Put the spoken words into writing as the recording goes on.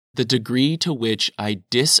The degree to which I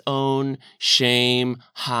disown, shame,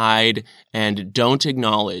 hide, and don't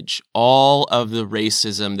acknowledge all of the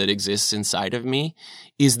racism that exists inside of me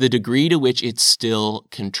is the degree to which it still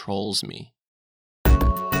controls me.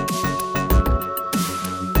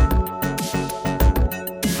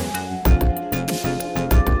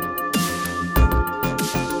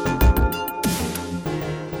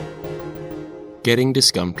 Getting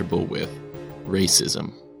discomfortable with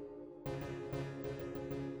racism.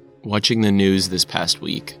 Watching the news this past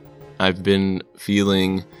week, I've been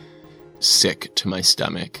feeling sick to my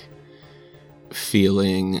stomach,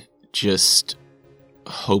 feeling just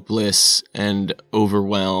hopeless and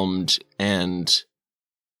overwhelmed and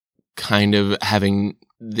kind of having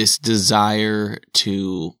this desire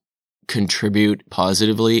to contribute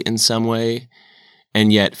positively in some way,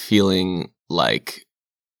 and yet feeling like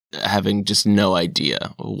having just no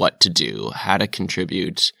idea what to do, how to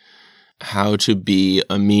contribute, how to be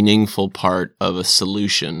a meaningful part of a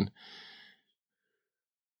solution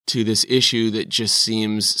to this issue that just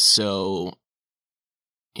seems so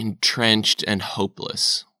entrenched and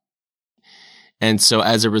hopeless. And so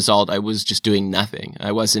as a result, I was just doing nothing.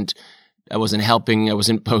 I wasn't helping, I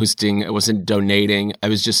wasn't posting, I wasn't donating. I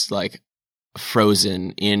was just like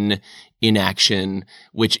frozen in inaction,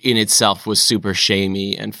 which in itself was super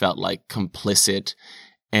shamey and felt like complicit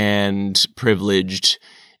and privileged.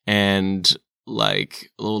 And like,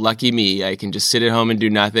 well, lucky me, I can just sit at home and do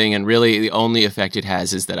nothing. And really the only effect it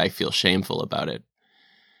has is that I feel shameful about it.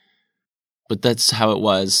 But that's how it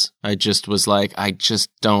was. I just was like, I just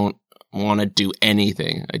don't want to do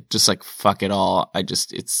anything. I just like, fuck it all.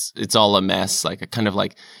 It's all a mess. Like a kind of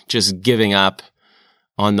like just giving up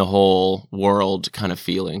on the whole world kind of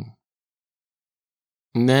feeling.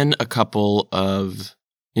 And then a couple of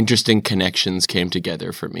interesting connections came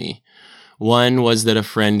together for me. One was that a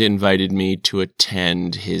friend invited me to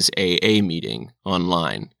attend his AA meeting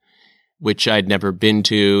online, which I'd never been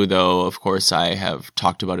to, though, of course, I have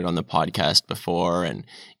talked about it on the podcast before and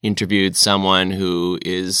interviewed someone who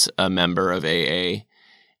is a member of AA.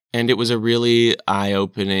 And it was a really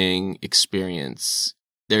eye-opening experience.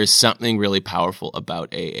 There's something really powerful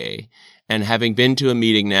about AA. And having been to a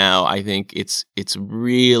meeting now, I think it's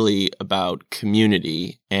really about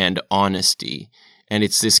community and honesty. And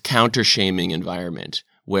it's this counter-shaming environment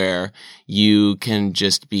where you can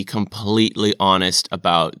just be completely honest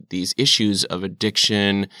about these issues of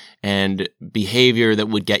addiction and behavior that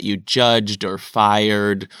would get you judged or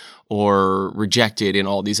fired or rejected in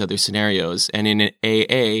all these other scenarios. And in an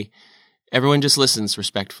AA, everyone just listens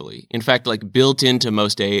respectfully. In fact, like built into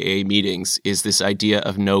most AA meetings is this idea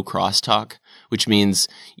of no crosstalk, which means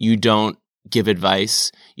you don't give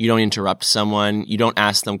advice, you don't interrupt someone, you don't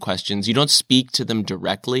ask them questions, you don't speak to them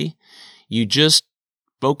directly. You just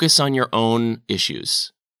focus on your own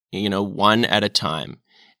issues, one at a time.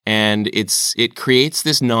 And it creates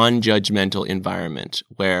this non-judgmental environment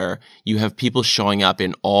where you have people showing up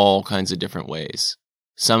in all kinds of different ways.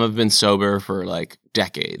 Some have been sober for like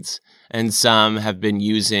decades, and some have been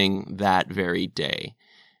using that very day.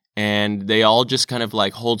 And they all just kind of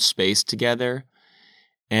like hold space together.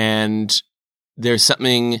 And there's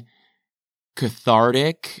something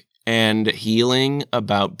cathartic and healing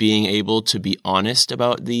about being able to be honest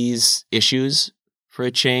about these issues for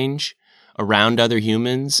a change around other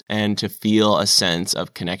humans and to feel a sense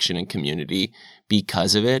of connection and community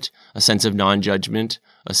because of it, a sense of non-judgment,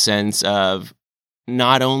 a sense of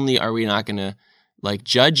not only are we not going to like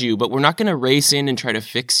judge you, but we're not going to race in and try to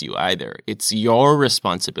fix you either. It's your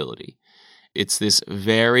responsibility. It's this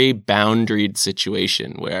very boundaried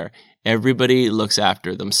situation where everybody looks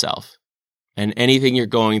after themselves, and anything you're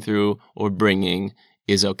going through or bringing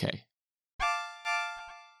is okay.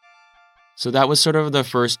 So that was sort of the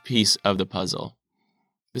first piece of the puzzle.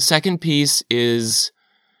 The second piece is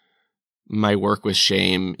my work with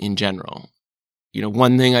shame in general.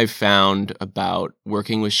 One thing I've found about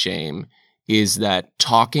working with shame is that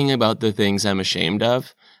talking about the things I'm ashamed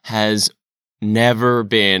of has never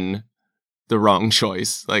been the wrong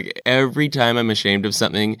choice. Like every time I'm ashamed of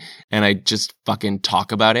something and I just fucking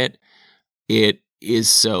talk about it, it is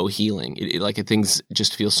so healing. Things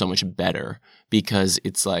just feel so much better because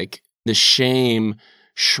it's like the shame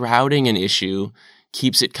shrouding an issue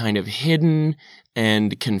keeps it kind of hidden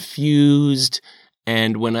and confused.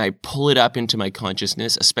 And when I pull it up into my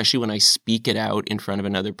consciousness, especially when I speak it out in front of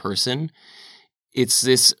another person, it's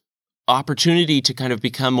this opportunity to kind of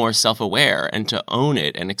become more self-aware and to own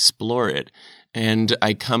it and explore it. And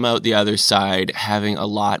I come out the other side having a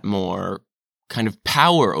lot more kind of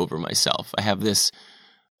power over myself. I have this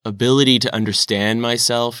ability to understand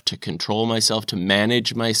myself, to control myself, to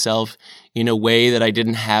manage myself in a way that I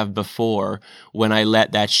didn't have before when I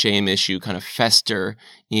let that shame issue kind of fester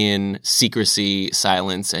in secrecy,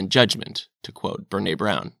 silence, and judgment, to quote Brené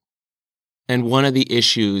Brown. And one of the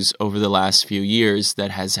issues over the last few years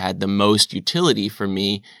that has had the most utility for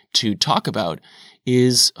me to talk about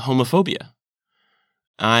is homophobia.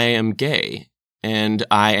 I am gay and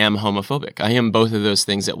I am homophobic. I am both of those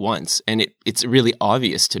things at once. And it's really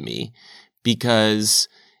obvious to me because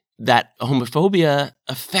that homophobia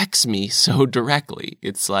affects me so directly.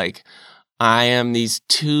 It's like I am these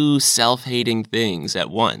two self-hating things at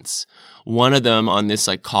once. One of them on this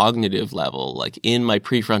like cognitive level, like in my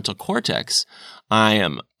prefrontal cortex, I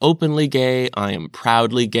am openly gay. I am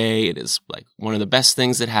proudly gay. It is like one of the best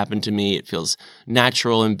things that happened to me. It feels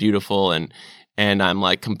natural and beautiful, and I'm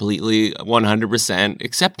like completely 100%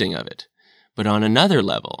 accepting of it. But on another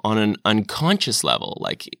level, on an unconscious level,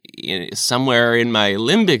 like somewhere in my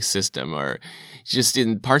limbic system or just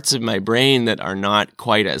in parts of my brain that are not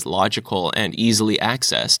quite as logical and easily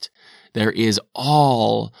accessed, there is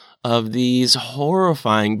all of these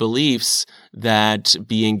horrifying beliefs that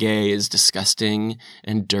being gay is disgusting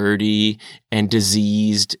and dirty and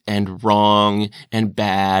diseased and wrong and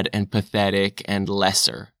bad and pathetic and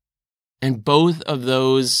lesser. And both of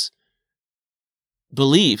those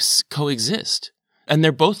beliefs coexist. And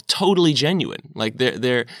they're both totally genuine. Like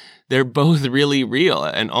they're both really real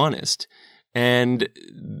and honest. And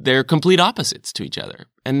they're complete opposites to each other.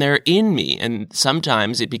 And they're in me. And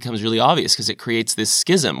sometimes it becomes really obvious because it creates this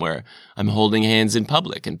schism where I'm holding hands in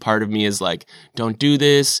public. And part of me is like, don't do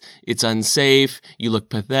this. It's unsafe. You look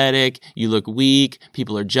pathetic. You look weak.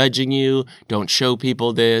 People are judging you. Don't show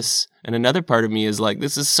people this. And another part of me is like,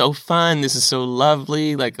 this is so fun. This is so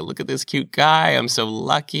lovely. Like, look at this cute guy. I'm so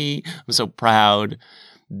lucky. I'm so proud.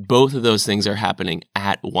 Both of those things are happening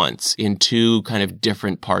at once in two kind of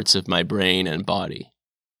different parts of my brain and body.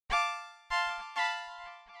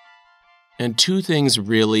 And two things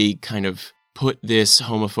really kind of put this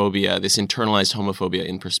homophobia, this internalized homophobia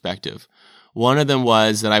in perspective. One of them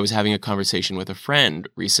was that I was having a conversation with a friend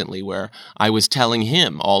recently where I was telling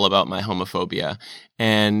him all about my homophobia,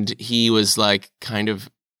 and he was like kind of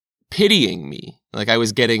pitying me. Like I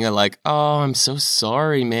was getting a like, oh, I'm so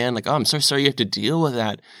sorry, man. Like, oh, I'm so sorry you have to deal with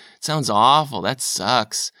that. It sounds awful. That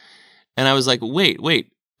sucks. And I was like,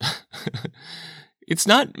 wait. It's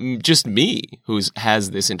not just me who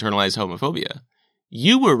has this internalized homophobia.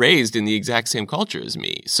 You were raised in the exact same culture as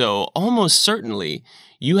me. So almost certainly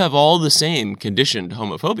you have all the same conditioned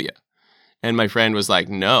homophobia. And my friend was like,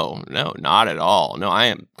 no, not at all. No, I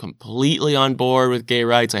am completely on board with gay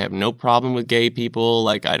rights. I have no problem with gay people.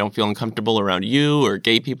 Like, I don't feel uncomfortable around you or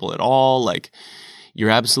gay people at all. Like, you're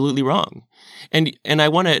absolutely wrong. And I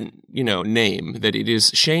want to, name that it is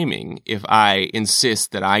shaming if I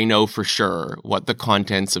insist that I know for sure what the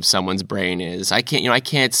contents of someone's brain is. I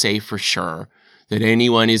can't say for sure that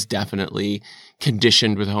anyone is definitely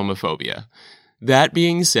conditioned with homophobia. That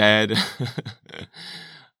being said,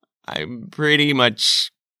 I'm pretty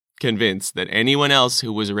much convinced that anyone else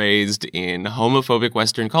who was raised in homophobic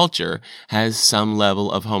Western culture has some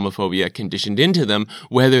level of homophobia conditioned into them,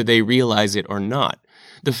 whether they realize it or not.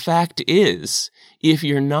 The fact is, if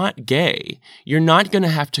you're not gay, you're not going to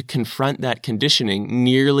have to confront that conditioning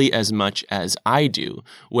nearly as much as I do,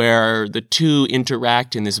 where the two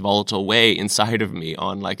interact in this volatile way inside of me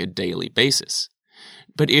on like a daily basis.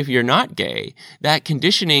 But if you're not gay, that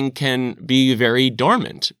conditioning can be very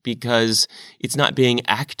dormant because it's not being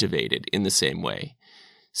activated in the same way.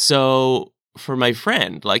 So for my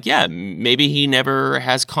friend, like, yeah, maybe he never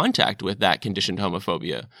has contact with that conditioned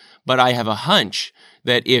homophobia. But I have a hunch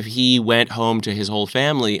that if he went home to his whole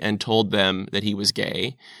family and told them that he was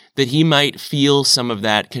gay, that he might feel some of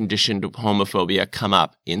that conditioned homophobia come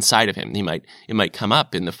up inside of him. It might come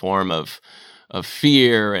up in the form of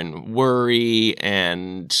fear and worry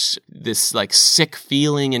and this like sick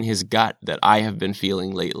feeling in his gut that I have been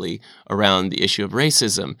feeling lately around the issue of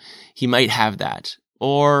racism. He might have that.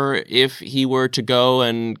 Or if he were to go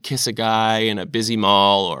and kiss a guy in a busy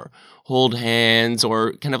mall or hold hands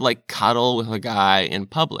or kind of like cuddle with a guy in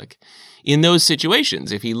public. In those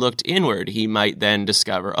situations, if he looked inward, he might then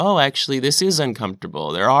discover, oh, actually, this is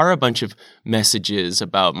uncomfortable. There are a bunch of messages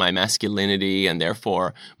about my masculinity and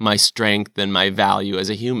therefore my strength and my value as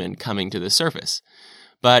a human coming to the surface.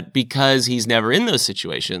 But because he's never in those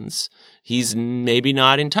situations, he's maybe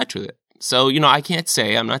not in touch with it. So, I can't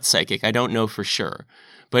say, I'm not psychic, I don't know for sure.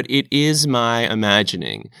 But it is my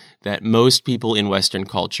imagining that most people in Western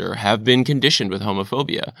culture have been conditioned with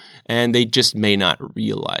homophobia, and they just may not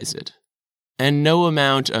realize it. And no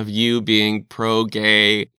amount of you being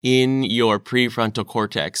pro-gay in your prefrontal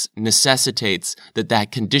cortex necessitates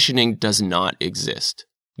that conditioning does not exist.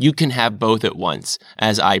 You can have both at once,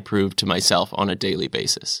 as I prove to myself on a daily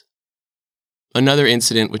basis. Another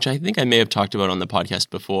incident, which I think I may have talked about on the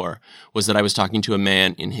podcast before, was that I was talking to a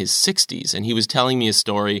man in his 60s, and he was telling me a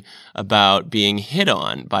story about being hit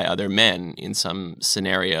on by other men in some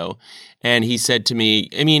scenario. And he said to me,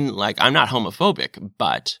 I'm not homophobic,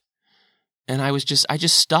 but... And I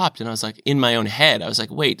just stopped, and I was like, in my own head, I was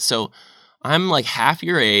like, wait, so I'm like half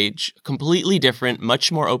your age, completely different,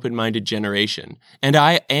 much more open-minded generation, and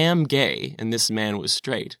I am gay, and this man was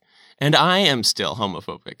straight, and I am still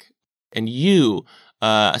homophobic. And you,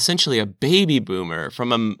 essentially a baby boomer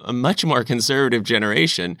from a much more conservative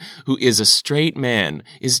generation who is a straight man,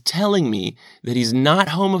 is telling me that he's not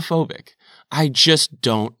homophobic. I just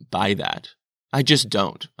don't buy that. I just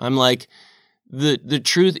don't. I'm like, the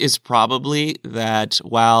truth is probably that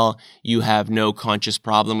while you have no conscious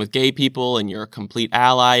problem with gay people and you're a complete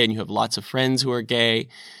ally and you have lots of friends who are gay,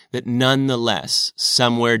 that nonetheless,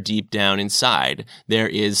 somewhere deep down inside, there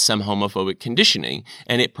is some homophobic conditioning,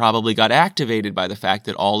 and it probably got activated by the fact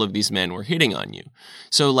that all of these men were hitting on you.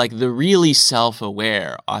 So like the really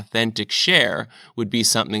self-aware, authentic Cher would be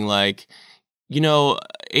something like,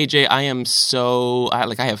 AJ,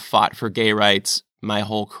 I have fought for gay rights my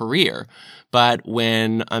whole career. But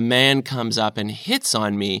when a man comes up and hits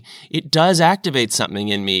on me, it does activate something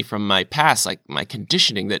in me from my past, like my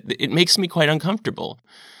conditioning, that it makes me quite uncomfortable.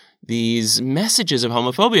 These messages of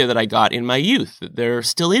homophobia that I got in my youth, they're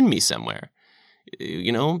still in me somewhere.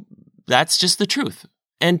 That's just the truth.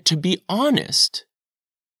 And to be honest,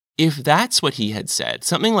 if that's what he had said,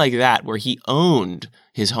 something like that, where he owned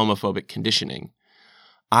his homophobic conditioning,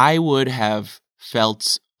 I would have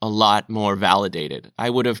felt a lot more validated. I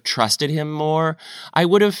would have trusted him more. I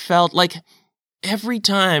would have felt like every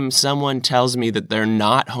time someone tells me that they're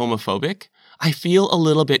not homophobic, I feel a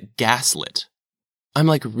little bit gaslit. I'm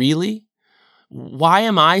like, really? Why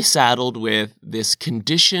am I saddled with this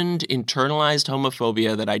conditioned, internalized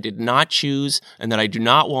homophobia that I did not choose and that I do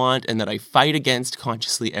not want and that I fight against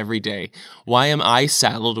consciously every day? Why am I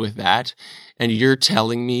saddled with that? And you're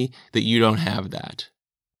telling me that you don't have that?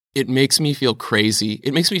 It makes me feel crazy.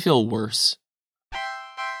 It makes me feel worse.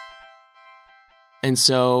 And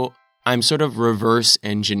so I'm sort of reverse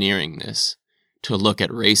engineering this to look at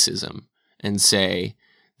racism and say,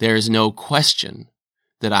 there's no question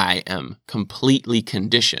that I am completely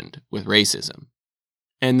conditioned with racism.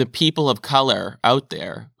 And the people of color out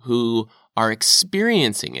there who are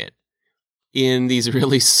experiencing it in these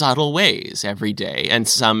really subtle ways every day, and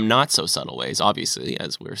some not so subtle ways, obviously,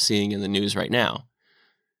 as we're seeing in the news right now,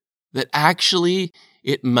 that actually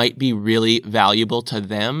it might be really valuable to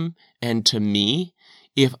them and to me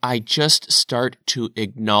if I just start to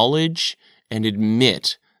acknowledge and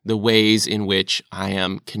admit the ways in which I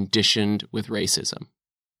am conditioned with racism.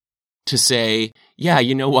 To say, yeah,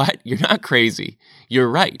 you know what? You're not crazy. You're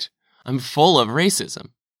right. I'm full of racism.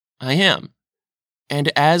 I am.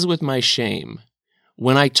 And as with my shame,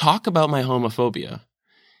 when I talk about my homophobia,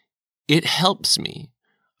 it helps me.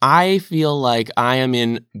 I feel like I am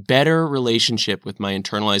in better relationship with my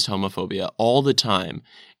internalized homophobia all the time.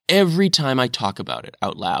 Every time I talk about it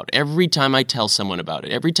out loud, every time I tell someone about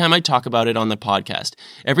it, every time I talk about it on the podcast,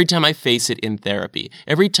 every time I face it in therapy,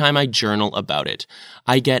 every time I journal about it,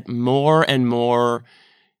 I get more and more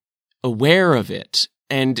aware of it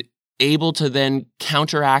and able to then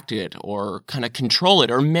counteract it or kind of control it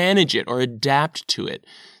or manage it or adapt to it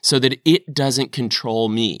so that it doesn't control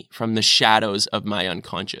me from the shadows of my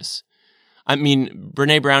unconscious. I mean,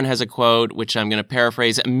 Brené Brown has a quote, which I'm going to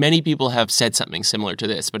paraphrase. Many people have said something similar to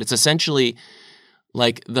this, but it's essentially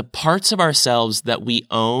like the parts of ourselves that we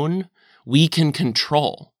own, we can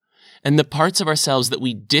control. And the parts of ourselves that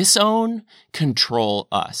we disown control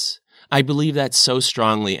us. I believe that so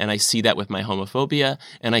strongly, and I see that with my homophobia,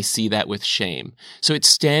 and I see that with shame. So it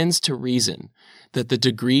stands to reason that the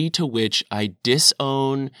degree to which I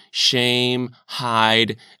disown, shame,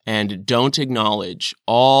 hide, and don't acknowledge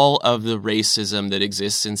all of the racism that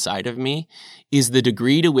exists inside of me is the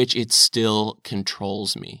degree to which it still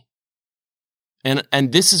controls me.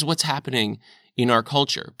 And this is what's happening in our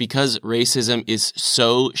culture. Because racism is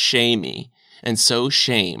so shamey and so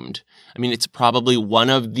shamed, I mean, it's probably one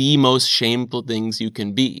of the most shameful things you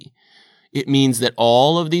can be. It means that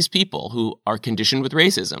all of these people who are conditioned with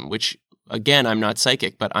racism, which, again, I'm not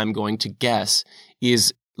psychic, but I'm going to guess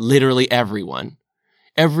is literally everyone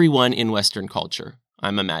in Western culture,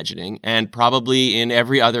 I'm imagining, and probably in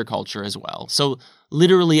every other culture as well. So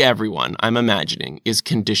literally everyone, I'm imagining, is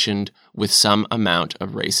conditioned with some amount of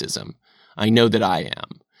racism. I know that I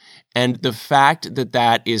am. And the fact that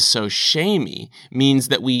that is so shamey means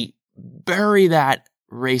that we bury that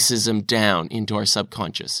racism down into our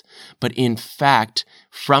subconscious. But in fact,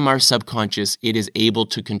 from our subconscious, it is able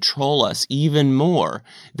to control us even more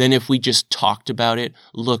than if we just talked about it,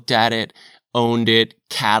 looked at it, owned it,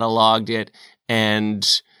 cataloged it,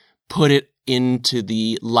 and put it into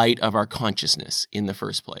the light of our consciousness in the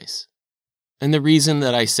first place. And the reason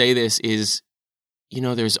that I say this is,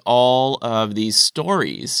 there's all of these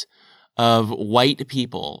stories of white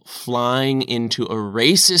people flying into a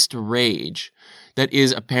racist rage that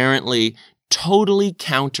is apparently totally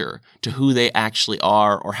counter to who they actually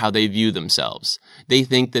are or how they view themselves. They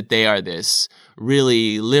think that they are this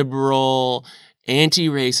really liberal,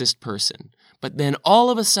 anti-racist person. But then all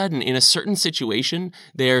of a sudden, in a certain situation,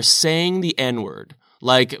 they're saying the N-word.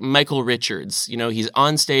 Like Michael Richards, he's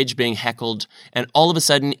on stage being heckled, and all of a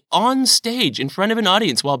sudden, on stage, in front of an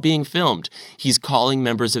audience while being filmed, he's calling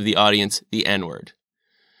members of the audience the N-word.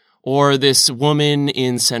 Or this woman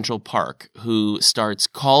in Central Park who starts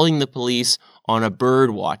calling the police on a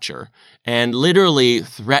bird watcher and literally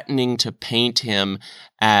threatening to paint him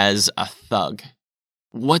as a thug.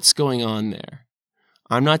 What's going on there?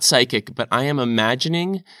 I'm not psychic, but I am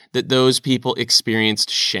imagining that those people experienced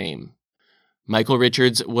shame. Michael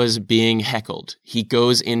Richards was being heckled. He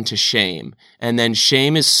goes into shame. And then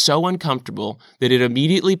shame is so uncomfortable that it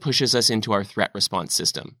immediately pushes us into our threat response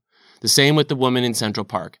system. The same with the woman in Central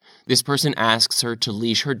Park. This person asks her to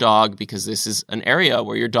leash her dog because this is an area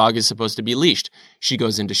where your dog is supposed to be leashed. She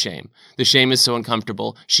goes into shame. The shame is so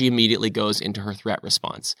uncomfortable, she immediately goes into her threat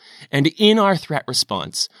response. And in our threat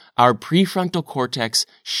response, our prefrontal cortex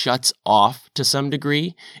shuts off to some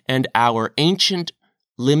degree, and our ancient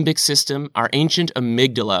limbic system, our ancient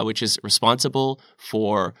amygdala, which is responsible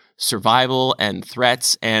for survival and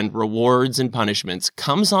threats and rewards and punishments,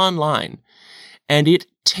 comes online. And it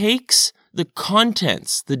takes the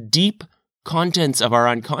contents, the deep contents of our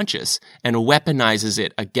unconscious, and weaponizes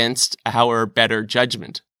it against our better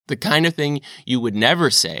judgment. The kind of thing you would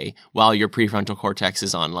never say while your prefrontal cortex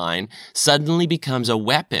is online suddenly becomes a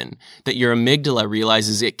weapon that your amygdala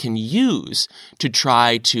realizes it can use to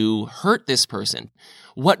try to hurt this person.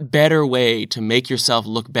 What better way to make yourself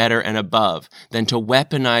look better and above than to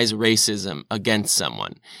weaponize racism against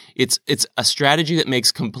someone? It's a strategy that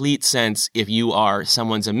makes complete sense if you are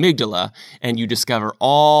someone's amygdala and you discover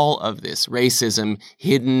all of this racism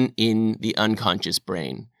hidden in the unconscious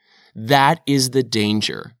brain. That is the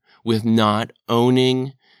danger with not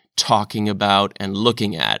owning, talking about, and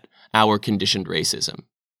looking at our conditioned racism.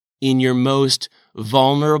 In your most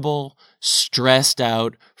vulnerable, stressed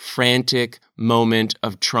out, frantic moment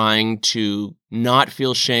of trying to not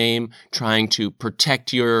feel shame, trying to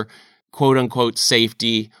protect your quote-unquote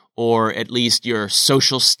safety, or at least your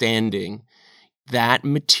social standing, that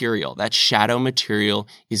material, that shadow material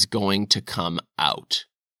is going to come out.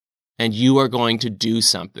 And you are going to do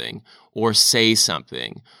something or say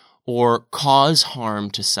something or cause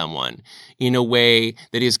harm to someone in a way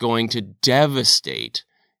that is going to devastate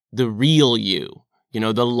the real you,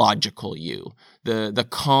 the logical you, the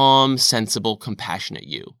calm, sensible, compassionate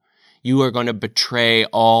you. You are going to betray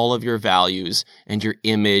all of your values and your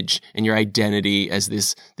image and your identity as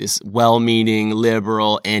this well-meaning,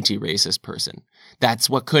 liberal, anti-racist person. That's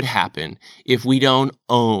what could happen if we don't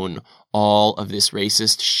own all of this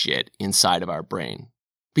racist shit inside of our brain.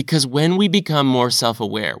 Because when we become more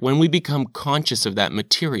self-aware, when we become conscious of that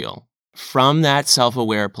material, from that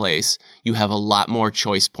self-aware place, you have a lot more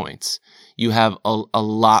choice points. You have a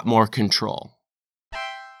lot more control.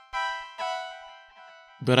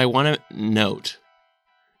 But I want to note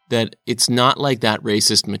that it's not like that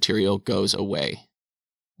racist material goes away.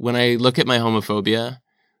 When I look at my homophobia,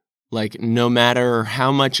 no matter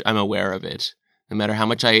how much I'm aware of it, no matter how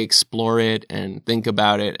much I explore it and think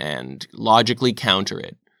about it and logically counter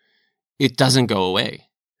it, it doesn't go away.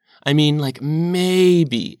 I mean,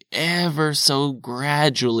 maybe ever so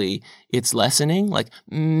gradually it's lessening,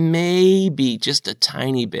 maybe just a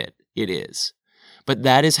tiny bit it is. But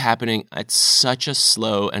that is happening at such a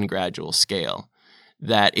slow and gradual scale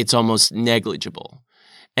that it's almost negligible.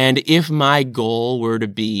 And if my goal were to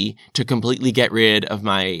be to completely get rid of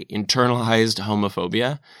my internalized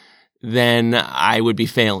homophobia, then I would be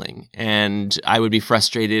failing and I would be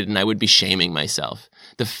frustrated and I would be shaming myself.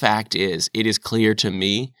 The fact is, it is clear to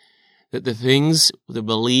me that the things, the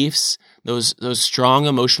beliefs, those strong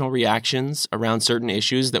emotional reactions around certain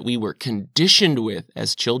issues that we were conditioned with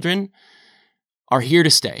as children are here to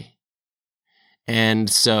stay. And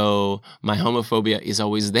so my homophobia is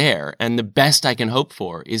always there. And the best I can hope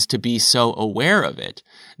for is to be so aware of it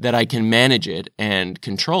that I can manage it and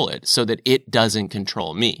control it so that it doesn't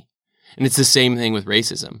control me. And it's the same thing with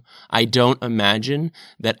racism. I don't imagine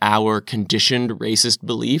that our conditioned racist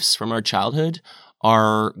beliefs from our childhood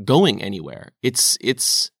are going anywhere.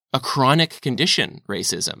 It's a chronic condition,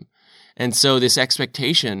 racism. And so this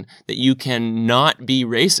expectation that you cannot be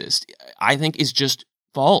racist, I think, is just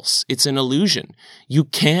false. It's an illusion. You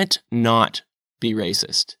can't not be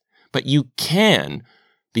racist, but you can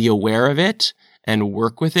be aware of it and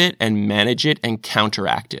work with it and manage it and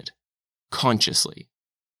counteract it consciously.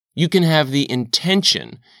 You can have the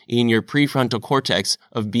intention in your prefrontal cortex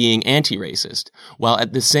of being anti-racist, while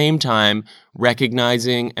at the same time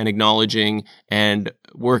recognizing and acknowledging and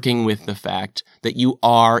working with the fact that you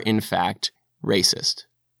are, in fact, racist,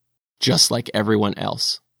 just like everyone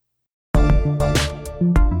else.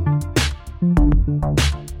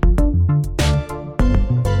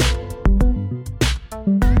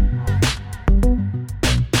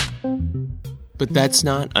 But that's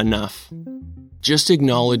not enough. Just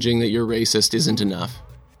acknowledging that you're racist isn't enough.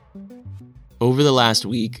 Over the last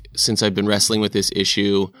week, since I've been wrestling with this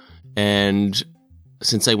issue, and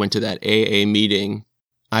since I went to that AA meeting,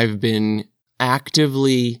 I've been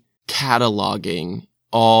actively cataloging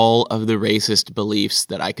all of the racist beliefs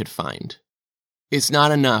that I could find. It's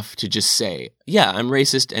not enough to just say, yeah, I'm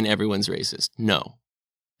racist and everyone's racist. No.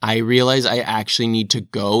 I realize I actually need to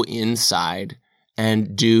go inside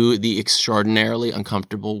and do the extraordinarily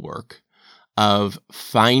uncomfortable work of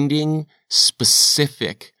finding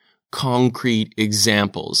specific, concrete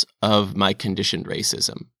examples of my conditioned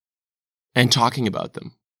racism and talking about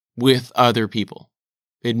them with other people,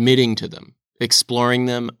 admitting to them, exploring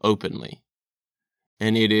them openly.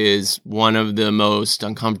 And it is one of the most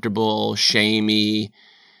uncomfortable, shamey,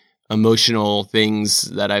 emotional things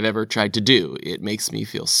that I've ever tried to do. It makes me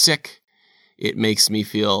feel sick. It makes me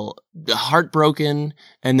feel heartbroken,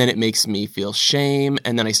 and then it makes me feel shame,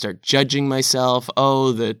 and then I start judging myself.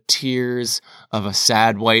 Oh, the tears of a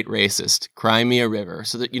sad white racist. Cry me a river.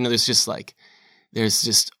 So that, there's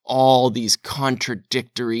just all these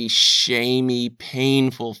contradictory, shamey,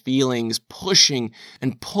 painful feelings pushing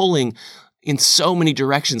and pulling in so many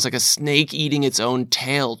directions, like a snake eating its own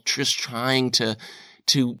tail, just trying to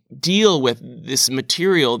deal with this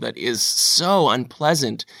material that is so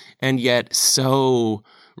unpleasant and yet so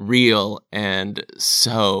real and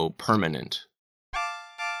so permanent.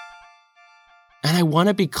 And I want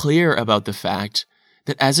to be clear about the fact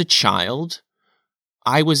that as a child,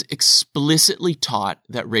 I was explicitly taught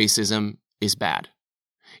that racism is bad.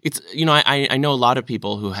 It's, I know a lot of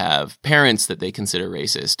people who have parents that they consider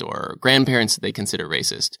racist or grandparents that they consider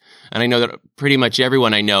racist. And I know that pretty much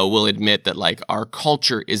everyone I know will admit that, like, our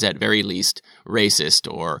culture is at very least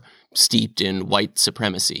racist or steeped in white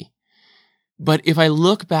supremacy. But if I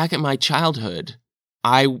look back at my childhood,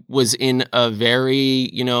 I was in a very,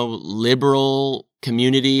 liberal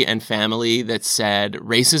community and family that said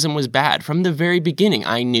racism was bad. From the very beginning,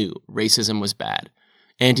 I knew racism was bad.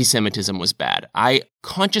 Anti-Semitism was bad. I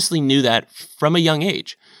consciously knew that from a young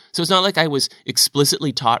age. So it's not like I was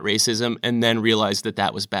explicitly taught racism and then realized that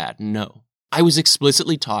that was bad. No. I was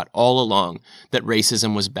explicitly taught all along that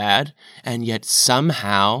racism was bad, and yet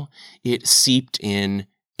somehow it seeped in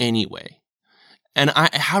anyway. And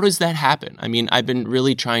how does that happen? I mean, I've been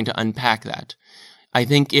really trying to unpack that. I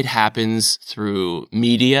think it happens through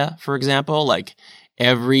media, for example. Like,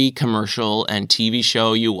 every commercial and TV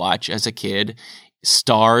show you watch as a kid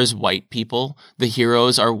stars white people. The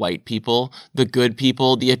heroes are white people. The good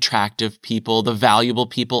people, the attractive people, the valuable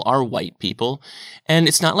people are white people. And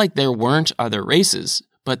it's not like there weren't other races,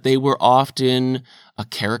 but they were often a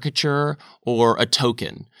caricature or a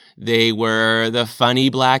token. They were the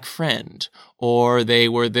funny black friend, or they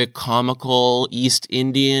were the comical East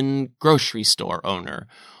Indian grocery store owner,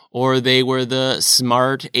 or they were the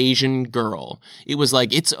smart Asian girl. It was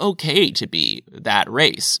like, it's okay to be that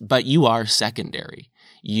race, but you are secondary.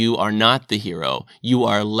 You are not the hero. You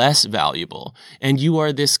are less valuable. And you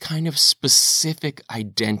are this kind of specific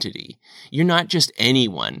identity. You're not just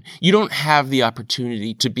anyone. You don't have the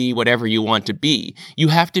opportunity to be whatever you want to be. You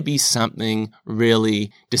have to be something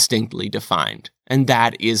really distinctly defined. And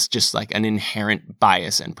that is just like an inherent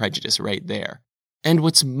bias and prejudice right there. And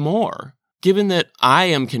what's more, given that I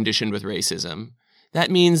am conditioned with racism,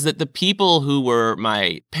 that means that the people who were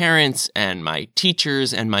my parents and my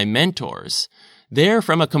teachers and my mentors, they're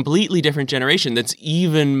from a completely different generation that's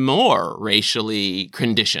even more racially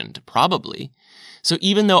conditioned, probably. So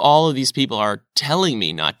even though all of these people are telling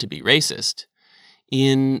me not to be racist,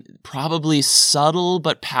 in probably subtle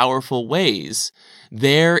but powerful ways,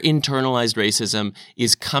 their internalized racism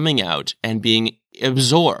is coming out and being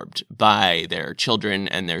absorbed by their children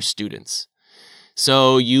and their students.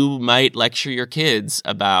 So you might lecture your kids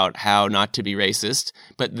about how not to be racist,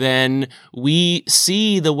 but then we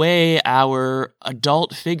see the way our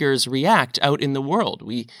adult figures react out in the world.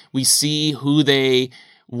 We see who they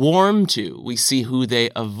warm to. We see who they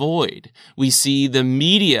avoid. We see the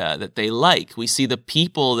media that they like. We see the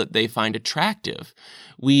people that they find attractive.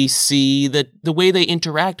 We see the way they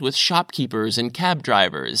interact with shopkeepers and cab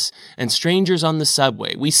drivers and strangers on the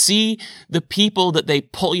subway. We see the people that they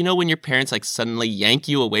pull. You know, when your parents like suddenly yank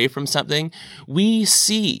you away from something, we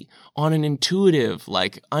see on an intuitive,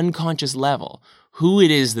 like unconscious level who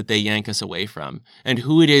it is that they yank us away from and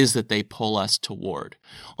who it is that they pull us toward.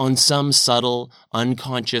 On some subtle,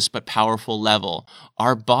 unconscious, but powerful level,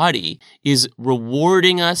 our body is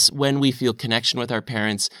rewarding us when we feel connection with our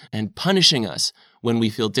parents and punishing us when we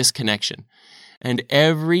feel disconnection. And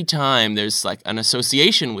every time there's like an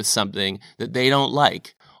association with something that they don't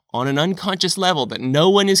like, on an unconscious level that no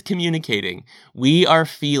one is communicating, we are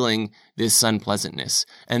feeling this unpleasantness.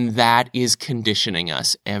 And that is conditioning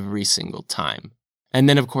us every single time. And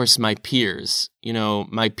then, of course, my peers. You know,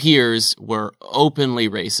 my peers were openly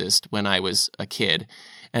racist when I was a kid.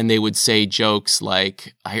 And they would say jokes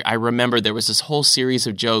like, I remember there was this whole series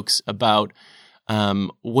of jokes about,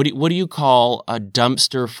 what do you call a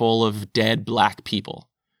dumpster full of dead black people?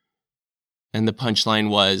 And the punchline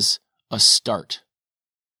was a start.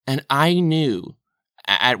 And I knew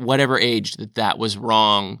at whatever age that was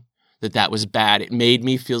wrong, that was bad. It made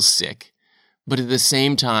me feel sick. But at the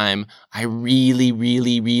same time, I really,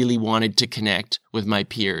 really, really wanted to connect with my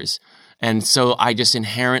peers. And so I just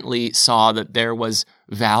inherently saw that there was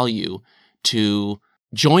value to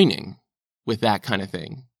joining with that kind of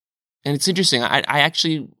thing. And it's interesting. I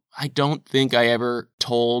don't think I ever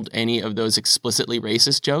told any of those explicitly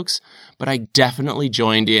racist jokes, but I definitely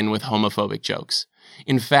joined in with homophobic jokes.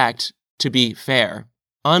 In fact, to be fair,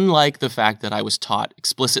 unlike the fact that I was taught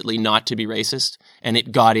explicitly not to be racist and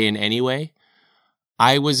it got in anyway,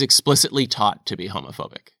 I was explicitly taught to be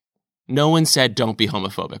homophobic. No one said don't be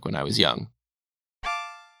homophobic when I was young.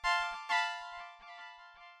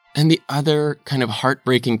 And the other kind of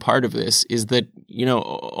heartbreaking part of this is that, you know,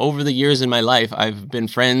 over the years in my life, I've been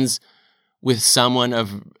friends with someone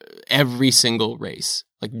of every single race,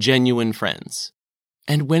 like genuine friends.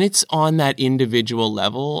 And when it's on that individual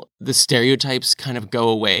level, the stereotypes kind of go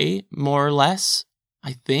away, more or less,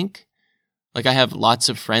 I think. Like, I have lots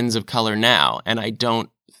of friends of color now, and I don't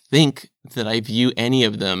think that I view any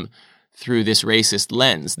of them through this racist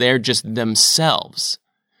lens. They're just themselves.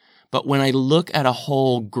 But when I look at a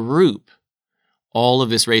whole group, all of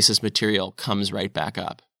this racist material comes right back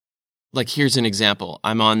up. Like, here's an example.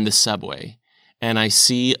 I'm on the subway, and I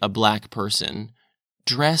see a black person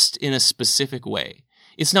dressed in a specific way.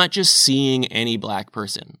 It's not just seeing any black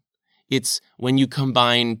person. It's when you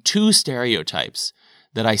combine two stereotypes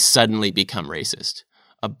that I suddenly become racist.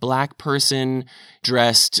 A black person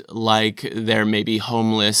dressed like they're maybe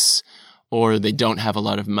homeless or they don't have a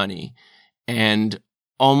lot of money. And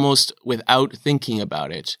almost without thinking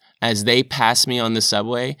about it, as they pass me on the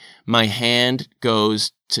subway, my hand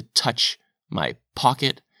goes to touch my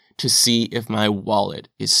pocket to see if my wallet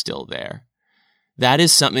is still there. That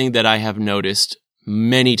is something that I have noticed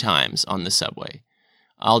many times on the subway.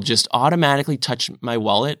 I'll just automatically touch my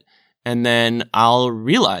wallet, and then I'll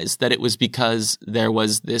realize that it was because there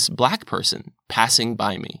was this black person passing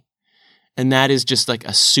by me. And that is just like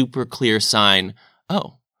a super clear sign,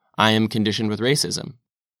 oh, I am conditioned with racism.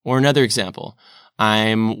 Or another example,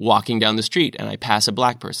 I'm walking down the street and I pass a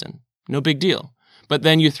black person. No big deal. But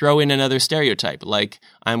then you throw in another stereotype, like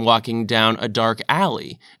I'm walking down a dark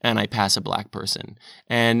alley and I pass a black person.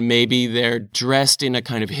 And maybe they're dressed in a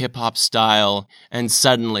kind of hip-hop style, and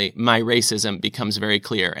suddenly my racism becomes very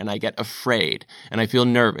clear and I get afraid and I feel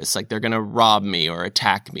nervous, like they're going to rob me or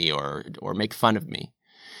attack me or make fun of me.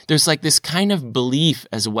 There's like this kind of belief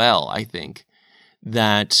as well, I think,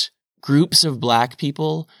 that groups of black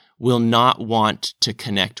people will not want to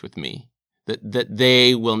connect with me, that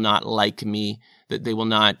they will not like me, that they will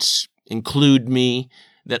not include me,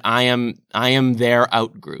 that I am their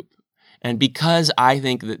outgroup. And because I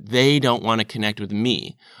think that they don't want to connect with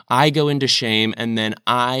me, I go into shame and then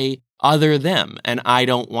I other them and I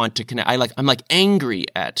don't want to connect. I'm like angry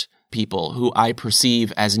at people who I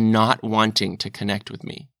perceive as not wanting to connect with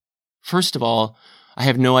me. First of all, I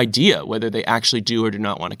have no idea whether they actually do or do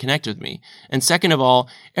not want to connect with me. And second of all,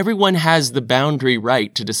 everyone has the boundary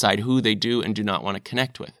right to decide who they do and do not want to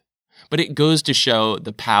connect with. But it goes to show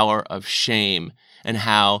the power of shame and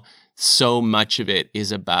how so much of it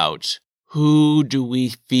is about who do we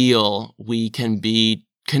feel we can be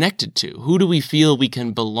connected to? Who do we feel we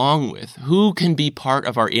can belong with? Who can be part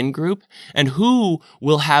of our in-group? And who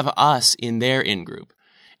will have us in their in-group?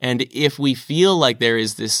 And if we feel like there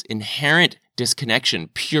is this inherent disconnection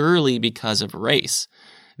purely because of race,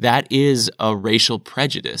 that is a racial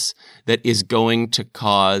prejudice that is going to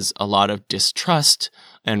cause a lot of distrust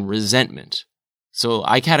and resentment. So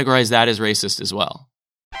I categorize that as racist as well.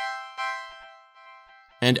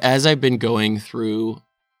 And as I've been going through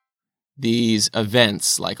these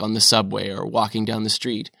events, like on the subway or walking down the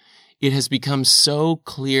street, it has become so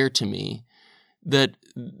clear to me that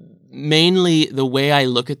mainly the way I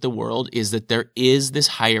look at the world is that there is this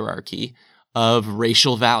hierarchy of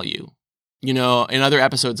racial value. You know, in other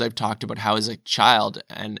episodes, I've talked about how as a child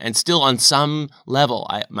and still on some level,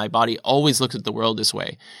 my body always looks at the world this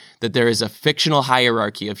way, that there is a fictional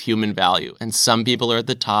hierarchy of human value, and some people are at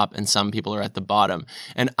the top and some people are at the bottom.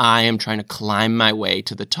 And I am trying to climb my way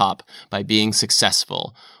to the top by being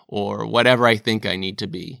successful or whatever I think I need to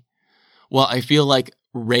be. Well, I feel like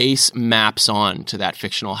race maps on to that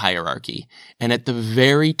fictional hierarchy. And at the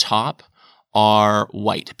very top are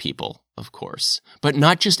white people, of course, but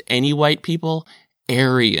not just any white people,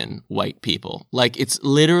 Aryan white people. Like it's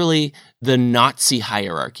literally the Nazi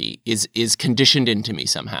hierarchy is conditioned into me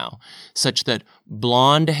somehow, such that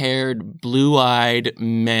blonde-haired, blue-eyed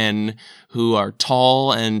men who are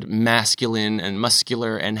tall and masculine and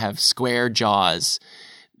muscular and have square jaws,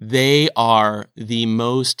 they are the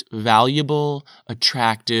most valuable,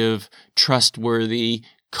 attractive, trustworthy,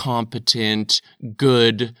 competent,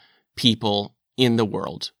 good people in the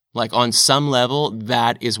world. Like on some level,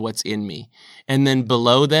 that is what's in me. And then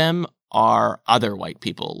below them are other white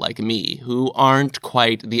people like me who aren't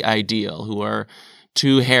quite the ideal, who are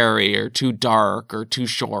too hairy or too dark or too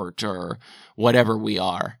short or whatever we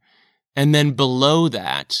are. And then below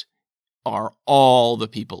that are all the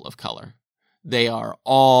people of color. They are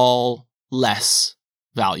all less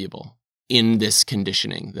valuable in this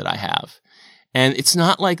conditioning that I have. And it's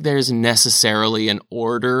not like there's necessarily an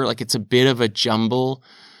order, like it's a bit of a jumble.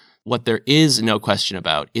 What there is no question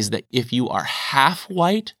about is that if you are half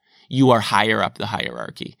white, you are higher up the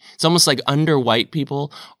hierarchy. It's almost like under white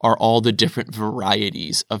people are all the different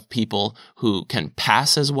varieties of people who can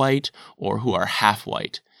pass as white or who are half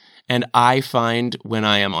white. And I find when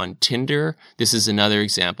I am on Tinder, this is another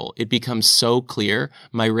example. It becomes so clear.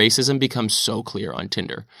 My racism becomes so clear on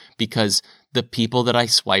Tinder because the people that I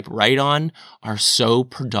swipe right on are so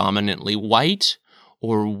predominantly white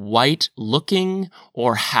or white looking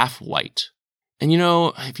or half white. And you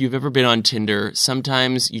know, if you've ever been on Tinder,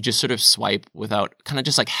 sometimes you just sort of swipe without kind of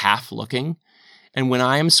just like half looking. And when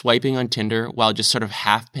I am swiping on Tinder while just sort of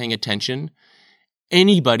half paying attention,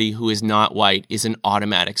 anybody who is not white is an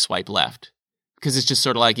automatic swipe left. Because it's just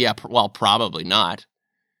sort of like, yeah, well, probably not.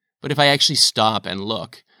 But if I actually stop and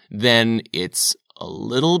look, then it's a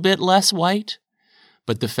little bit less white.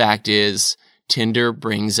 But the fact is, Tinder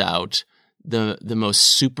brings out the most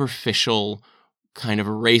superficial, kind of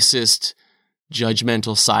racist,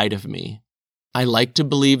 judgmental side of me. I like to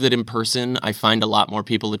believe that in person, I find a lot more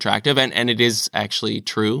people attractive, and it is actually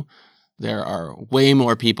true. There are way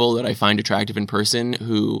more people that I find attractive in person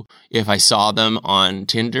who, if I saw them on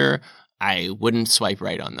Tinder, I wouldn't swipe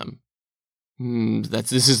right on them.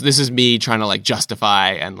 This is me trying to like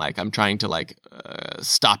justify and like I'm trying to like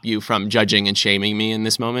stop you from judging and shaming me in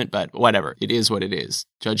this moment, but whatever. It is what it is.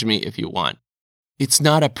 Judge me if you want. It's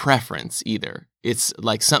not a preference either. It's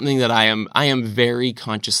like something that I am very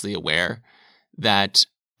consciously aware that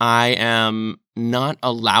I am not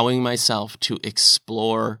allowing myself to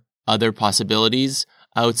explore other possibilities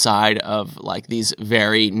outside of like these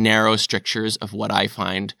very narrow strictures of what I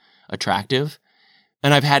find attractive.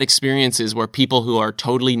 And I've had experiences where people who are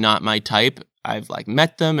totally not my type, I've like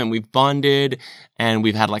met them and we've bonded and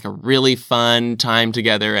we've had like a really fun time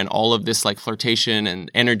together and all of this like flirtation and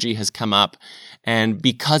energy has come up. And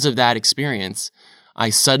because of that experience, I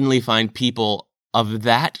suddenly find people of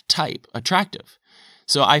that type attractive.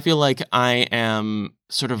 So I feel like I am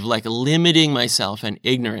sort of like limiting myself and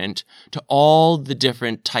ignorant to all the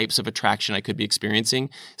different types of attraction I could be experiencing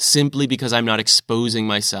simply because I'm not exposing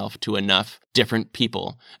myself to enough different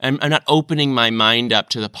people. I'm not opening my mind up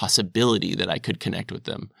to the possibility that I could connect with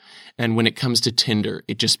them. And when it comes to Tinder,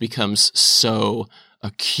 it just becomes so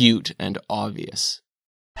acute and obvious.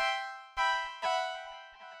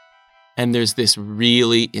 And there's this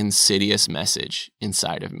really insidious message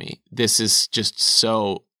inside of me. This is just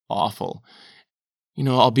so awful. You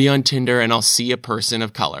know, I'll be on Tinder and I'll see a person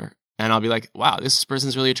of color and I'll be like, wow, this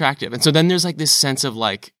person's really attractive. And so then there's like this sense of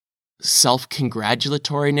like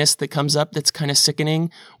self-congratulatoriness that comes up that's kind of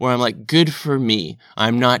sickening, where I'm like, good for me.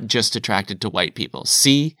 I'm not just attracted to white people.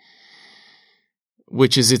 See?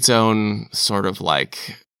 Which is its own sort of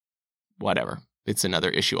like, whatever. It's another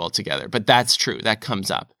issue altogether. But that's true. That comes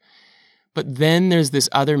up. But then there's this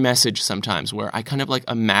other message sometimes where I kind of like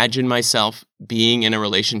imagine myself being in a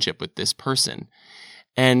relationship with this person.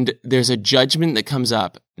 And there's a judgment that comes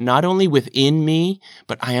up, not only within me,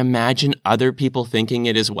 but I imagine other people thinking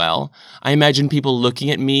it as well. I imagine people looking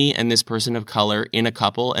at me and this person of color in a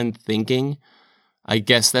couple and thinking, I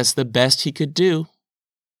guess that's the best he could do.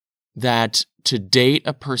 That to date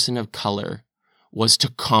a person of color was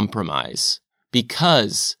to compromise,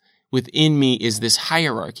 because within me is this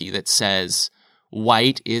hierarchy that says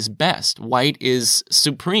white is best, white is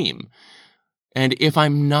supreme. And if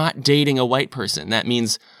I'm not dating a white person, that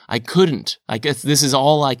means I couldn't. I guess this is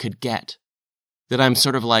all I could get. That I'm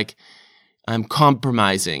sort of like, I'm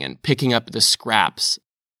compromising and picking up the scraps.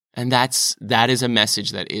 And that is a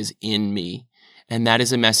message that is in me. And that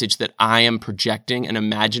is a message that I am projecting and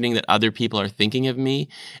imagining that other people are thinking of me.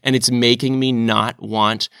 And it's making me not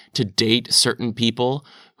want to date certain people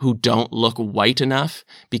who don't look white enough,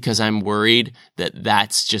 because I'm worried that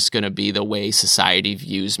that's just going to be the way society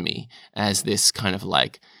views me, as this kind of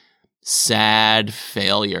like sad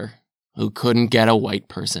failure who couldn't get a white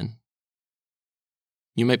person.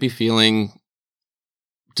 You might be feeling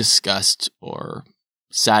disgust or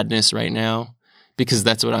sadness right now, because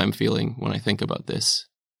that's what I'm feeling when I think about this.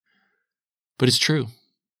 But it's true.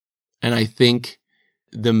 And I think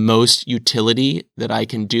the most utility that I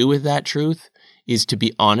can do with that truth is to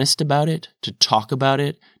be honest about it, to talk about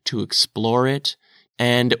it, to explore it.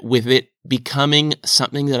 And with it becoming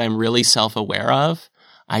something that I'm really self-aware of,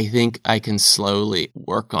 I think I can slowly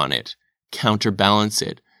work on it, counterbalance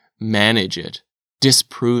it, manage it,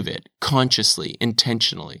 disprove it, consciously,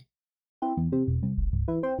 intentionally.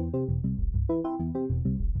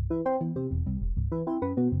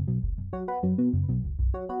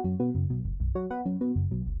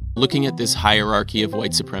 Looking at this hierarchy of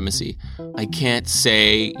white supremacy, I can't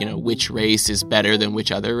say, which race is better than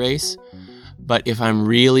which other race. But if I'm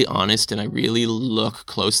really honest and I really look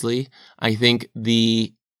closely, I think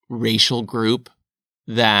the racial group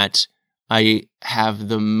that I have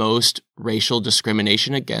the most racial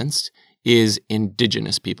discrimination against is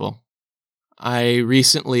Indigenous people. I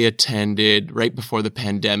recently attended, right before the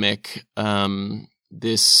pandemic,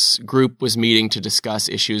 this group was meeting to discuss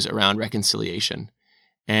issues around reconciliation.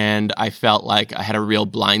 And I felt like I had a real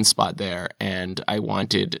blind spot there and I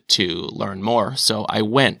wanted to learn more. So I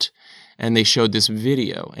went, and they showed this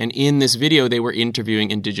video. And in this video, they were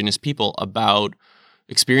interviewing Indigenous people about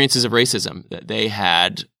experiences of racism that they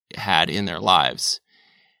had in their lives.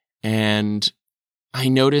 And I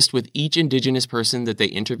noticed with each Indigenous person that they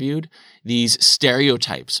interviewed, these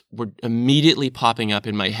stereotypes were immediately popping up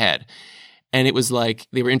in my head. And it was like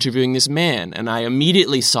they were interviewing this man, and I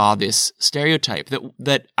immediately saw this stereotype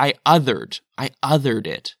that I othered. I othered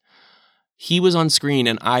it. He was on screen,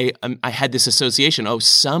 and I had this association. Oh,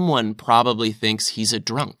 someone probably thinks he's a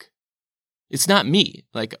drunk. It's not me.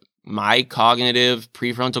 Like, my cognitive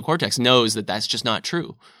prefrontal cortex knows that that's just not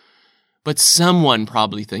true. But someone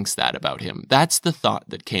probably thinks that about him. That's the thought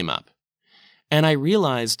that came up. And I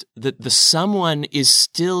realized that the someone is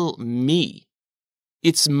still me.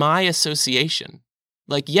 It's my association.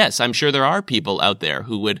 Like, yes, I'm sure there are people out there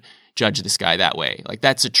who would judge this guy that way. Like,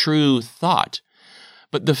 that's a true thought.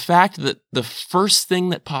 But the fact that the first thing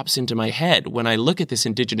that pops into my head when I look at this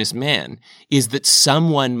Indigenous man is that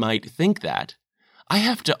someone might think that, I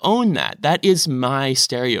have to own that. That is my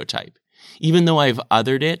stereotype. Even though I've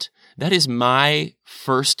othered it, that is my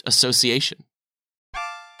first association.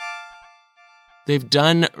 They've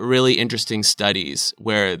done really interesting studies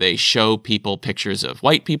where they show people pictures of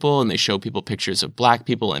white people and they show people pictures of black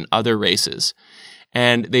people and other races.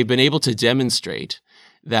 And they've been able to demonstrate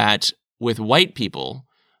that with white people,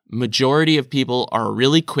 majority of people are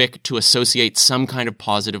really quick to associate some kind of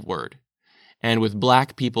positive word. And with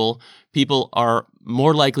black people, people are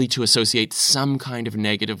more likely to associate some kind of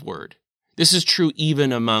negative word. This is true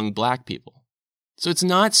even among black people. So it's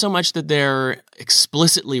not so much that they're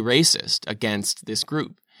explicitly racist against this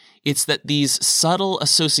group. It's that these subtle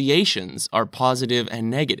associations are positive and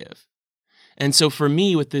negative. And so for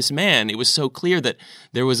me with this man, it was so clear that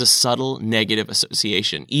there was a subtle negative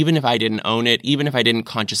association. Even if I didn't own it, even if I didn't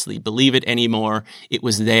consciously believe it anymore, it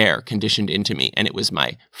was there, conditioned into me, and it was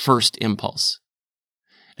my first impulse.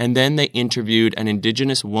 And then they interviewed an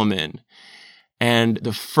Indigenous woman, and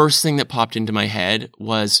the first thing that popped into my head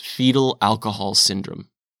was fetal alcohol syndrome.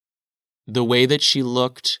 The way that she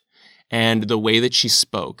looked and the way that she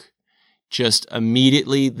spoke just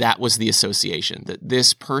immediately that was the association, that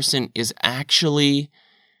this person is actually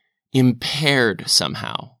impaired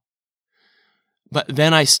somehow. But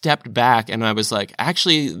then I stepped back and I was like,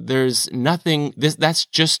 actually, there's nothing, that's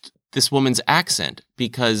just this woman's accent,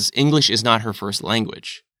 because English is not her first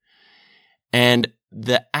language. And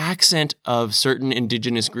the accent of certain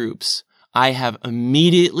indigenous groups, I have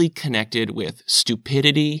immediately connected with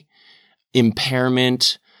stupidity,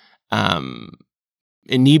 impairment,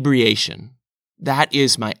 inebriation. That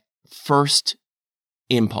is my first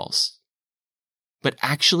impulse. But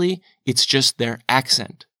actually, it's just their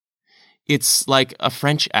accent. It's like a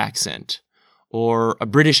French accent or a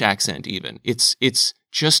British accent even. It's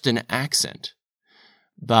just an accent.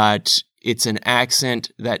 But it's an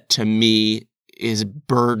accent that to me is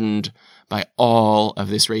burdened by all of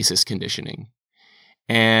this racist conditioning.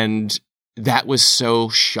 And that was so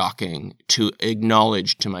shocking to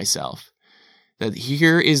acknowledge to myself, that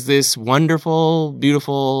here is this wonderful,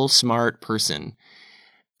 beautiful, smart person,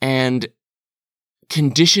 and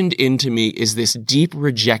conditioned into me is this deep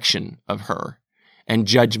rejection of her and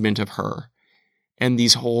judgment of her and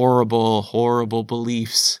these horrible, horrible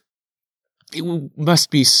beliefs. It must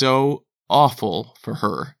be so awful for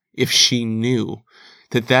her if she knew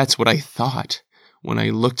that that's what I thought when I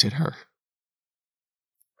looked at her.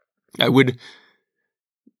 I would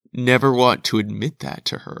never want to admit that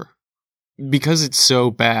to her because it's so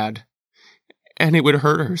bad, and it would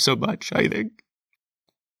hurt her so much, I think.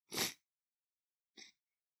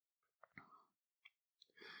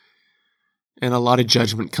 And a lot of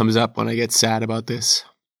judgment comes up when I get sad about this.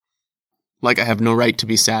 Like I have no right to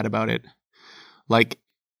be sad about it.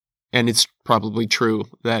 And it's probably true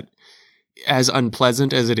that as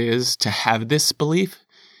unpleasant as it is to have this belief,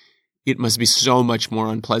 it must be so much more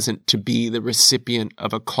unpleasant to be the recipient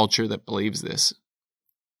of a culture that believes this.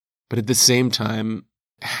 But at the same time,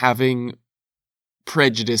 having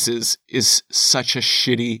prejudices is such a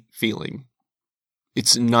shitty feeling.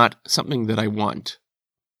 It's not something that I want,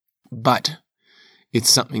 but it's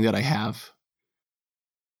something that I have.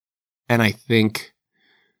 And I think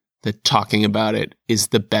that talking about it is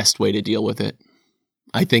the best way to deal with it.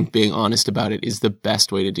 I think being honest about it is the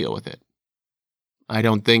best way to deal with it. I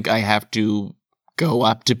don't think I have to go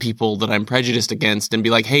up to people that I'm prejudiced against and be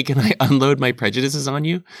like, hey, can I unload my prejudices on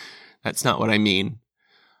you? That's not what I mean.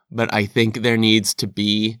 But I think there needs to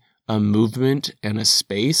be a movement and a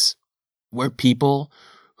space where people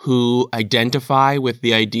who identify with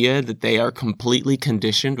the idea that they are completely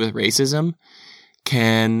conditioned with racism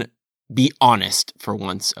can be honest for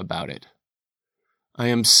once about it. I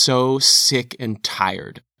am so sick and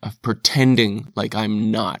tired of pretending like I'm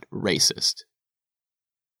not racist.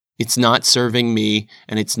 It's not serving me,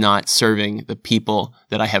 and it's not serving the people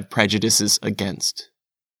that I have prejudices against.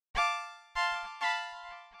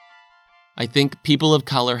 I think people of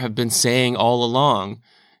color have been saying all along,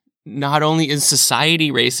 not only is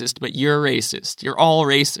society racist, but you're racist. You're all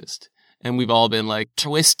racist. And we've all been like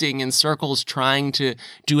twisting in circles, trying to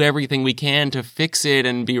do everything we can to fix it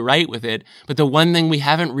and be right with it. But the one thing we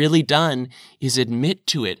haven't really done is admit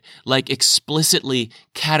to it, like explicitly,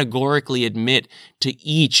 categorically admit to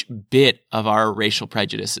each bit of our racial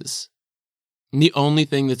prejudices. And the only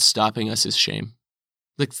thing that's stopping us is shame.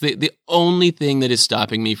 Like the only thing that is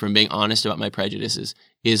stopping me from being honest about my prejudices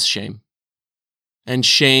is shame. And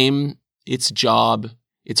shame, its job,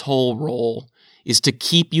 its whole role, is to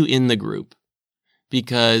keep you in the group.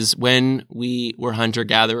 Because when we were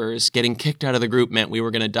hunter-gatherers, getting kicked out of the group meant we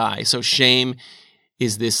were going to die. So shame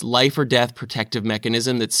is this life or death protective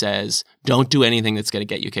mechanism that says, don't do anything that's going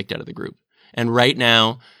to get you kicked out of the group. And right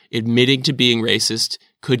now, admitting to being racist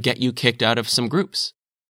could get you kicked out of some groups.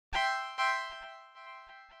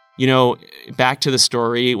 You know, back to the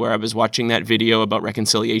story where I was watching that video about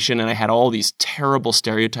reconciliation and I had all these terrible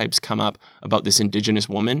stereotypes come up about this indigenous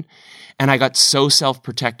woman. And I got so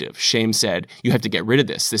self-protective. Shame said, you have to get rid of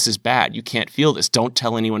this. This is bad. You can't feel this. Don't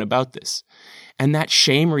tell anyone about this. And that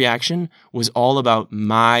shame reaction was all about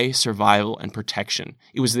my survival and protection.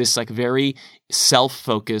 It was this like very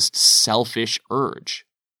self-focused, selfish urge.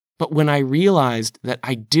 But when I realized that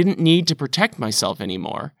I didn't need to protect myself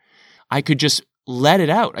anymore, I could just let it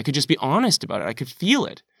out. I could just be honest about it. I could feel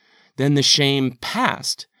it. Then the shame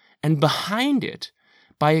passed. And behind it,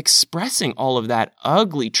 by expressing all of that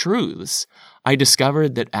ugly truths, I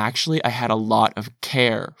discovered that actually I had a lot of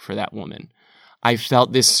care for that woman. I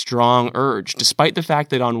felt this strong urge, despite the fact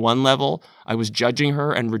that on one level, I was judging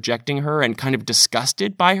her and rejecting her and kind of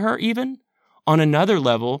disgusted by her even. On another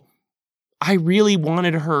level, I really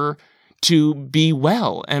wanted her to be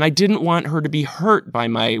well, and I didn't want her to be hurt by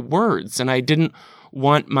my words, and I didn't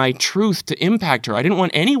want my truth to impact her. I didn't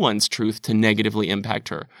want anyone's truth to negatively impact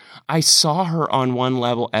her. I saw her on one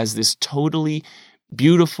level as this totally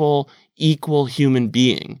beautiful, equal human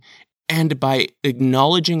being. And by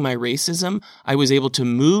acknowledging my racism, I was able to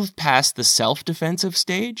move past the self-defensive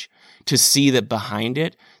stage to see that behind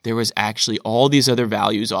it, there was actually all these other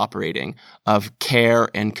values operating of care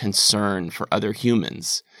and concern for other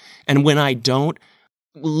humans. And when I don't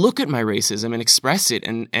look at my racism and express it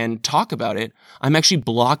and talk about it, I'm actually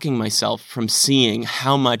blocking myself from seeing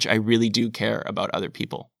how much I really do care about other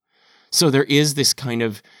people. So there is this kind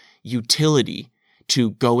of utility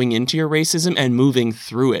to going into your racism and moving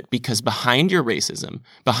through it, because behind your racism,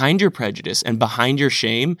 behind your prejudice, and behind your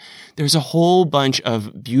shame, there's a whole bunch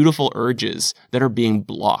of beautiful urges that are being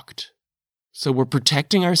blocked. So we're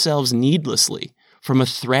protecting ourselves needlessly from a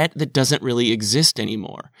threat that doesn't really exist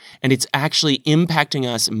anymore. And it's actually impacting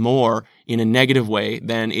us more in a negative way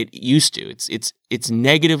than it used to. It's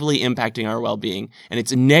negatively impacting our well-being, and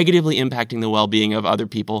it's negatively impacting the well-being of other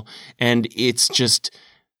people. And it's just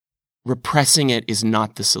repressing it is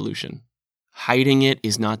not the solution. Hiding it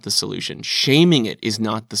is not the solution. Shaming it is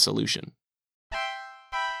not the solution.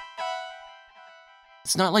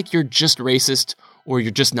 It's not like you're just racist or you're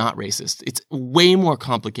just not racist. It's way more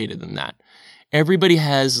complicated than that. Everybody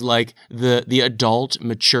has like the adult,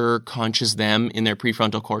 mature, conscious them in their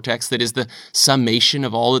prefrontal cortex that is the summation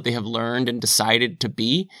of all that they have learned and decided to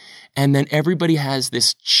be. And then everybody has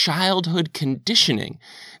this childhood conditioning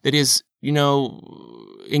that is,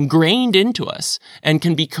 ingrained into us and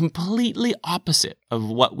can be completely opposite of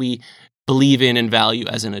what we believe in and value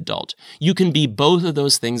as an adult. You can be both of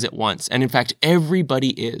those things at once. And in fact,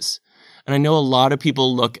 everybody is. And I know a lot of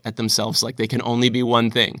people look at themselves like they can only be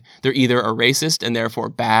one thing. They're either a racist and therefore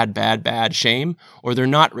bad, bad, bad, shame, or they're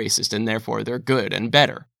not racist and therefore they're good and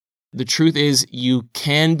better. The truth is you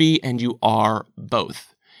can be and you are both.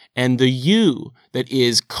 And the you that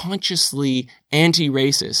is consciously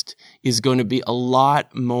anti-racist is going to be a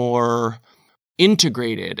lot more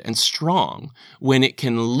integrated and strong when it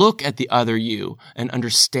can look at the other you and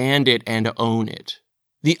understand it and own it.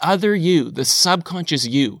 The other you, the subconscious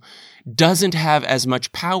you, doesn't have as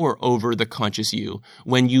much power over the conscious you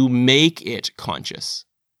when you make it conscious.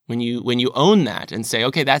 When you own that and say,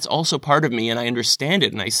 okay, that's also part of me and I understand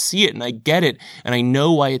it and I see it and I get it and I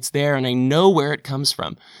know why it's there and I know where it comes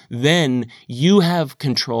from, then you have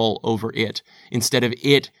control over it instead of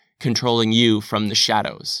it controlling you from the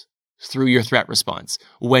shadows through your threat response,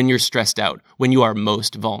 when you're stressed out, when you are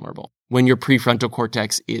most vulnerable, when your prefrontal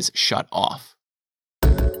cortex is shut off.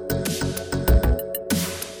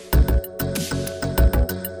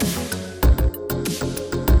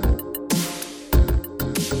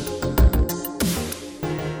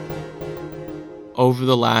 Over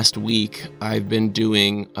the last week, I've been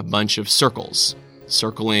doing a bunch of circles.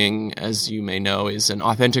 Circling, as you may know, is an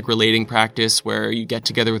authentic relating practice where you get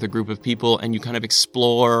together with a group of people and you kind of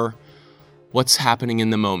explore what's happening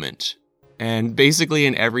in the moment. And basically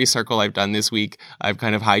in every circle I've done this week, I've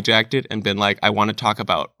kind of hijacked it and been like, I want to talk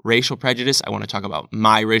about racial prejudice. I want to talk about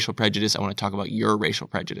my racial prejudice. I want to talk about your racial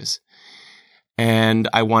prejudice. And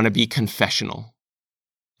I want to be confessional.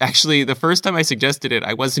 Actually, the first time I suggested it,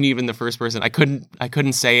 I wasn't even the first person. I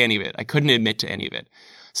couldn't say any of it. I couldn't admit to any of it.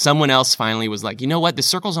 Someone else finally was like, you know what? The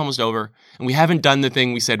circle's almost over and we haven't done the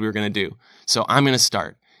thing we said we were going to do. So I'm going to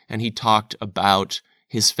start. And he talked about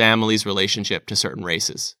his family's relationship to certain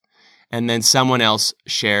races. And then someone else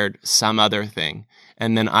shared some other thing.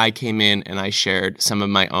 And then I came in and I shared some of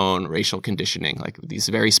my own racial conditioning, like these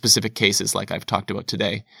very specific cases like I've talked about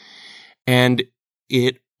today. And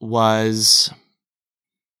it was...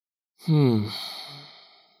 It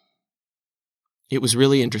was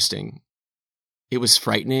really interesting. It was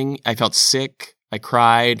frightening. I felt sick. I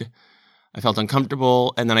cried. I felt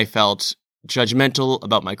uncomfortable. And then I felt judgmental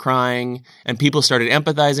about my crying. And people started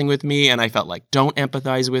empathizing with me. And I felt like, don't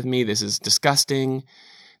empathize with me. This is disgusting.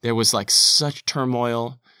 There was like such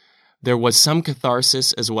turmoil. There was some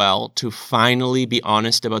catharsis as well to finally be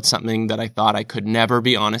honest about something that I thought I could never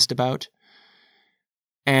be honest about.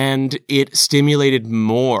 And it stimulated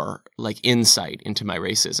more like insight into my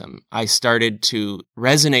racism. I started to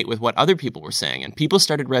resonate with what other people were saying, and people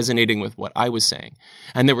started resonating with what I was saying.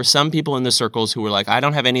 And there were some people in the circles who were like, I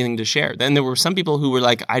don't have anything to share. Then there were some people who were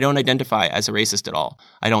like, I don't identify as a racist at all.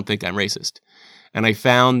 I don't think I'm racist. And I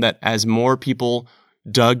found that as more people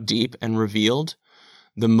dug deep and revealed,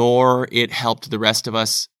 the more it helped the rest of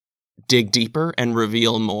us dig deeper and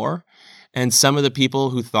reveal more. And some of the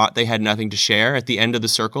people who thought they had nothing to share at the end of the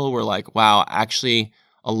circle were like, wow, actually,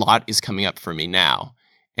 a lot is coming up for me now.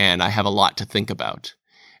 And I have a lot to think about.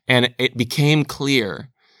 And it became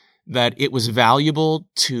clear that it was valuable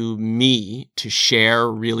to me to share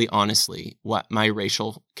really honestly what my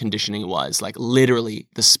racial conditioning was, like literally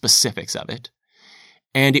the specifics of it.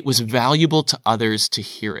 And it was valuable to others to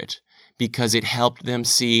hear it because it helped them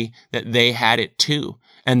see that they had it too,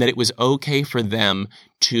 and that it was okay for them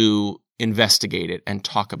to investigate it and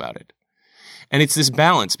talk about it. And it's this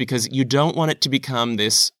balance you don't want it to become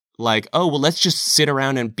this like, oh, well, let's just sit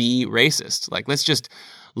around and be racist. Like, let's just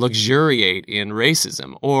luxuriate in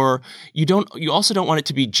racism. Or you also don't want it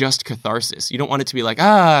to be just catharsis. You don't want it to be like,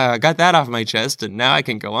 I got that off my chest and now I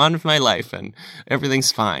can go on with my life and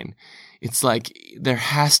everything's fine. It's like there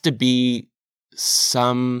has to be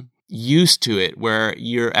some use to it where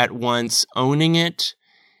you're at once owning it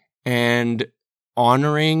and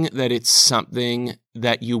honoring that it's something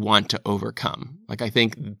that you want to overcome. Like, I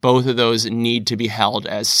think both of those need to be held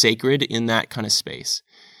as sacred in that kind of space.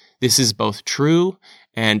 This is both true,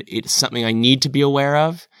 and it's something I need to be aware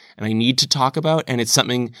of, and I need to talk about, and it's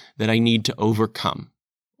something that I need to overcome,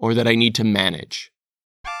 or that I need to manage.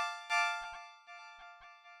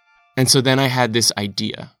 And so then I had this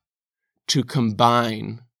idea to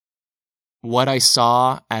combine what I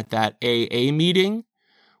saw at that AA meeting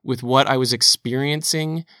with what I was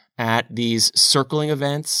experiencing at these circling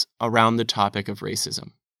events around the topic of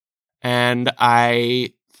racism. And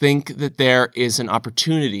I think that there is an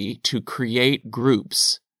opportunity to create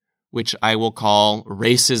groups, which I will call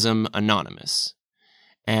Racism Anonymous.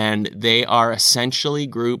 And they are essentially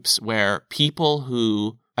groups where people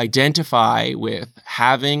who identify with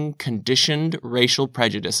having conditioned racial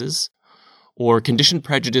prejudices, or conditioned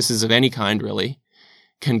prejudices of any kind really,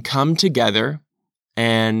 can come together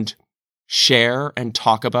and share and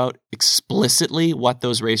talk about explicitly what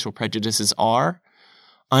those racial prejudices are,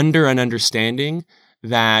 under an understanding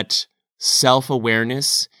that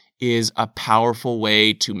self-awareness is a powerful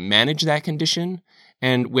way to manage that condition,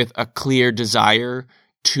 and with a clear desire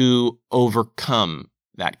to overcome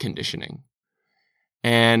that conditioning.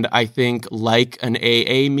 And I think, like an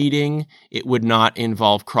AA meeting, it would not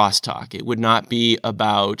involve crosstalk. It would not be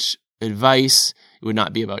about advice. It would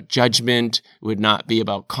not be about judgment. It would not be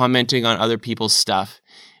about commenting on other people's stuff.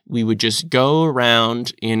 We would just go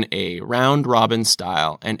around in a round robin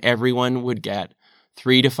style, and everyone would get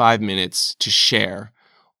 3 to 5 minutes to share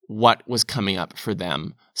what was coming up for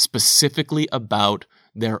them, specifically about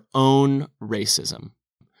their own racism.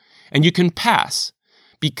 And you can pass,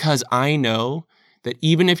 because I know that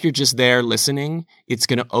even if you're just there listening, it's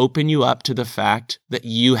going to open you up to the fact that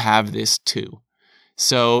you have this too.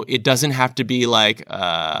 So it doesn't have to be like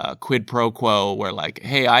a quid pro quo where like,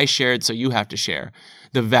 hey, I shared, so you have to share.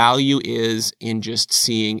 The value is in just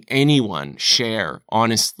seeing anyone share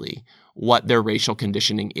honestly what their racial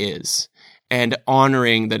conditioning is, and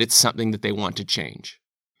honoring that it's something that they want to change.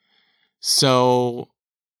 So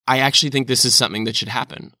I actually think this is something that should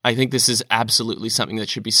happen. I think this is absolutely something that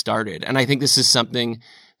should be started. And I think this is something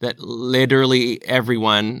that literally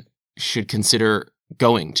everyone should consider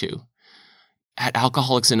going to. At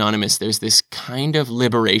Alcoholics Anonymous, there's this kind of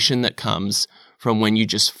liberation that comes from when you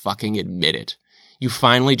just fucking admit it. You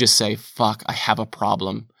finally just say, fuck, I have a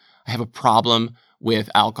problem. I have a problem with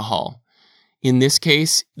alcohol. In this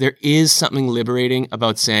case, there is something liberating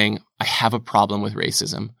about saying, I have a problem with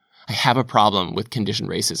racism. I have a problem with conditioned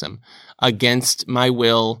racism. Against my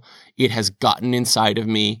will, it has gotten inside of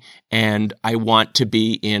me, and I want to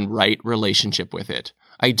be in right relationship with it.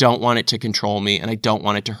 I don't want it to control me, and I don't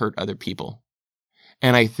want it to hurt other people.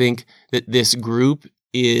 And I think that this group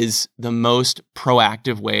is the most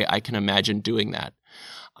proactive way I can imagine doing that.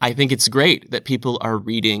 I think it's great that people are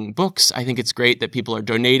reading books. I think it's great that people are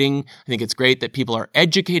donating. I think it's great that people are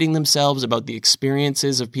educating themselves about the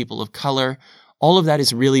experiences of people of color. All of that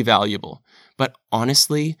is really valuable. But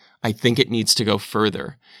honestly, I think it needs to go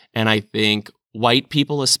further. And I think white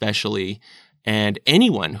people especially, and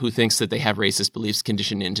anyone who thinks that they have racist beliefs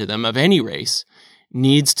conditioned into them of any race,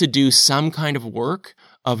 needs to do some kind of work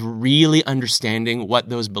of really understanding what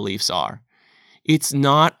those beliefs are. It's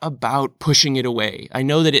not about pushing it away. I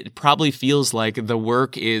know that it probably feels like the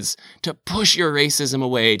work is to push your racism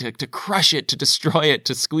away, to crush it, to destroy it,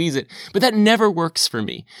 to squeeze it. But that never works for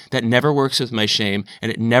me. That never works with my shame,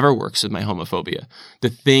 and it never works with my homophobia. The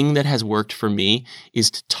thing that has worked for me is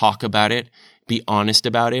to talk about it, be honest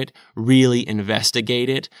about it, really investigate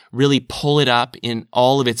it, really pull it up in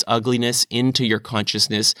all of its ugliness into your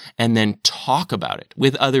consciousness, and then talk about it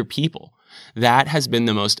with other people. That has been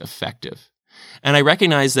the most effective. And I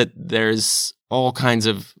recognize that there's all kinds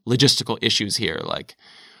of logistical issues here. Like,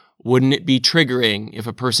 Wouldn't it be triggering if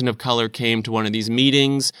a person of color came to one of these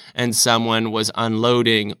meetings and someone was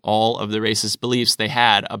unloading all of the racist beliefs they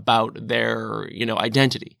had about their,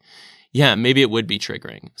 identity? Yeah, maybe it would be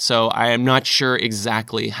triggering. So I am not sure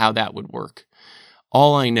exactly how that would work.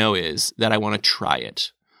 All I know is that I want to try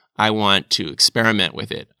it. I want to experiment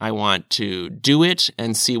with it. I want to do it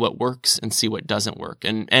and see what works and see what doesn't work.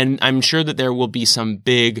 And I'm sure that there will be some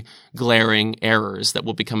big glaring errors that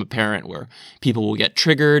will become apparent where people will get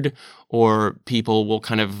triggered, or people will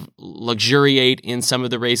kind of luxuriate in some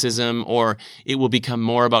of the racism, or it will become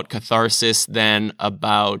more about catharsis than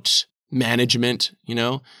about management,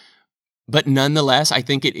 But nonetheless, I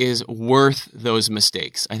think it is worth those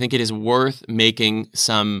mistakes. I think it is worth making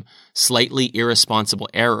some slightly irresponsible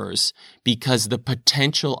errors, because the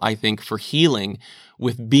potential, I think, for healing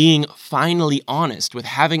with being finally honest, with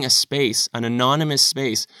having a space, an anonymous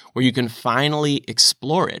space where you can finally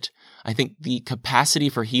explore it, I think the capacity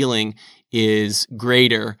for healing is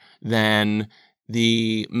greater than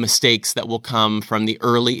the mistakes that will come from the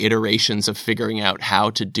early iterations of figuring out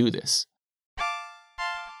how to do this.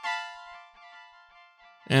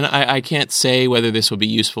 And I can't say whether this will be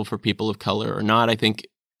useful for people of color or not. I think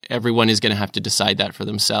everyone is going to have to decide that for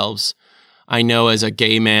themselves. I know as a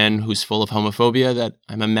gay man who's full of homophobia that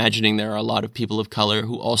I'm imagining there are a lot of people of color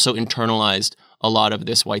who also internalized a lot of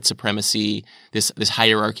this white supremacy, this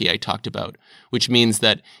hierarchy I talked about, which means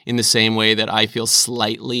that in the same way that I feel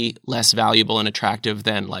slightly less valuable and attractive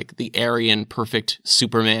than like the Aryan perfect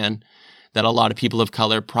Superman, that a lot of people of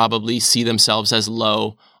color probably see themselves as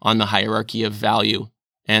low on the hierarchy of value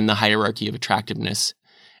and the hierarchy of attractiveness.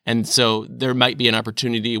 And so there might be an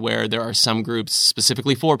opportunity where there are some groups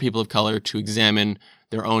specifically for people of color to examine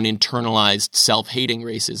their own internalized self-hating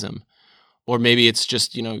racism. Or maybe it's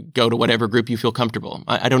just, go to whatever group you feel comfortable.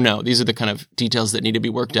 I don't know. These are the kind of details that need to be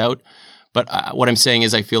worked out. But what I'm saying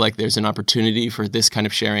is I feel like there's an opportunity for this kind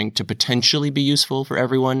of sharing to potentially be useful for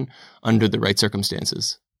everyone under the right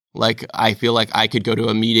circumstances. Like, I feel like I could go to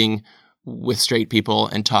a meeting with straight people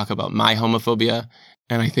and talk about my homophobia,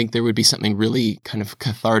 and I think there would be something really kind of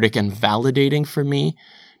cathartic and validating for me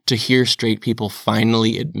to hear straight people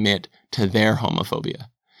finally admit to their homophobia.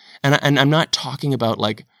 And I'm not talking about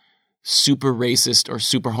like super racist or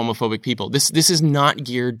super homophobic people. This is not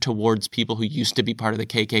geared towards people who used to be part of the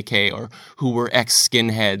KKK or who were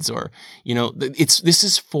ex-skinheads or, this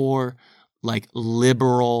is for like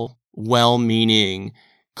liberal, well-meaning,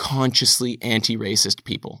 consciously anti-racist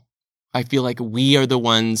people. I feel like we are the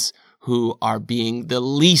ones who are being the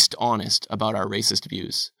least honest about our racist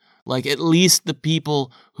views. Like, at least the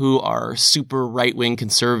people who are super right-wing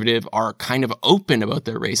conservative are kind of open about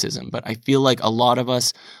their racism. But I feel like a lot of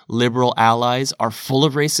us liberal allies are full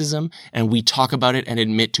of racism, and we talk about it and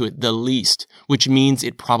admit to it the least, which means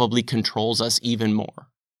it probably controls us even more.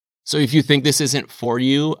 So if you think this isn't for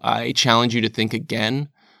you, I challenge you to think again.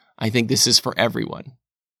 I think this is for everyone.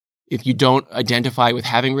 If you don't identify with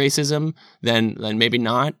having racism, then maybe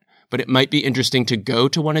not. But it might be interesting to go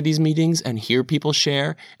to one of these meetings and hear people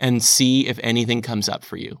share and see if anything comes up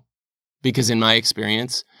for you. Because in my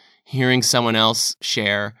experience, hearing someone else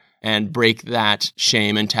share and break that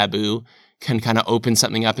shame and taboo can kind of open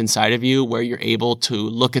something up inside of you where you're able to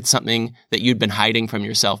look at something that you'd been hiding from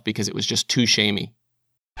yourself because it was just too shamey.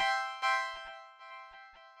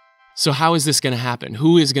 So how is this going to happen?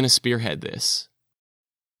 Who is going to spearhead this?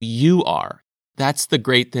 You are. That's the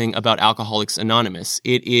great thing about Alcoholics Anonymous.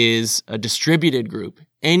 It is a distributed group.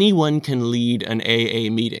 Anyone can lead an AA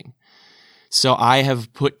meeting. So I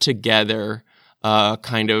have put together a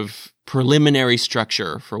kind of preliminary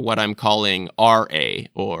structure for what I'm calling RA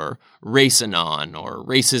or Race Anon or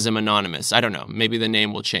Racism Anonymous. I don't know. Maybe the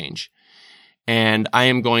name will change. And I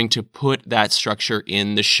am going to put that structure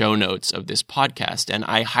in the show notes of this podcast. And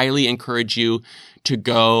I highly encourage you to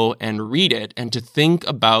go and read it and to think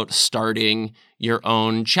about starting your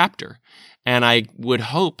own chapter. And I would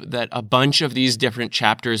hope that a bunch of these different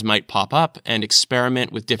chapters might pop up and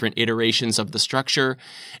experiment with different iterations of the structure.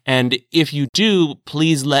 And if you do,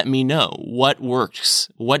 please let me know what works,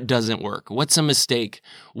 what doesn't work, what's a mistake,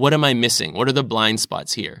 what am I missing, what are the blind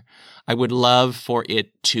spots here. I would love for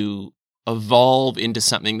it to evolve into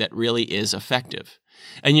something that really is effective.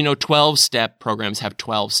 And 12-step programs have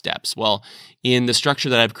 12 steps. Well, in the structure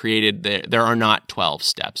that I've created, there are not 12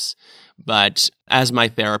 steps. But as my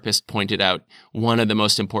therapist pointed out, one of the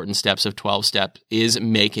most important steps of 12-step is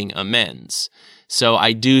making amends. So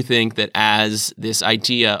I do think that as this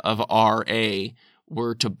idea of RA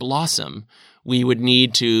were to blossom, we would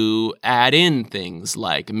need to add in things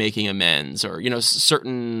like making amends or,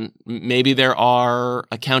 maybe there are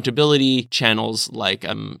accountability channels like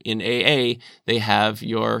in AA, they have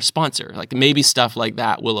your sponsor. Like maybe stuff like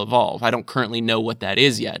that will evolve. I don't currently know what that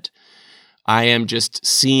is yet. I am just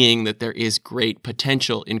seeing that there is great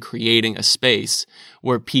potential in creating a space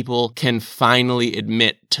where people can finally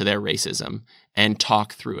admit to their racism and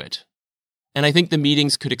talk through it. And I think the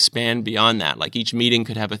meetings could expand beyond that. Like each meeting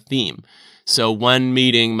could have a theme. So one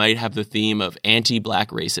meeting might have the theme of anti-Black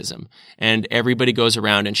racism, and everybody goes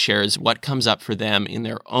around and shares what comes up for them in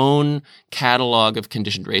their own catalog of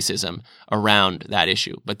conditioned racism around that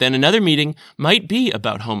issue. But then another meeting might be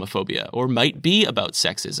about homophobia, or might be about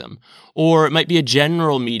sexism, or it might be a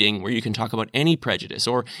general meeting where you can talk about any prejudice,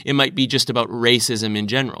 or it might be just about racism in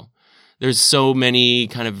general. There's so many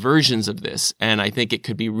kind of versions of this, and I think it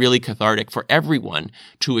could be really cathartic for everyone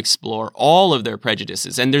to explore all of their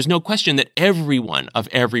prejudices. And there's no question that everyone of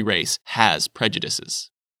every race has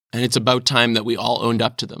prejudices. And it's about time that we all owned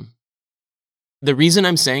up to them. The reason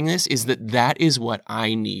I'm saying this is that is what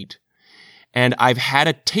I need. And I've had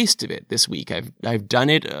a taste of it this week. I've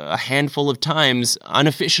done it a handful of times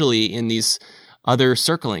unofficially in these other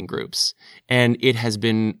circling groups. And it has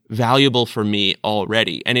been valuable for me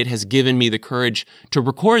already. And it has given me the courage to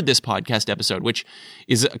record this podcast episode, which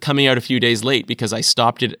is coming out a few days late because I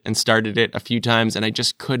stopped it and started it a few times and I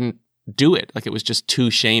just couldn't do it. Like it was just too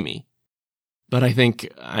shamey. But I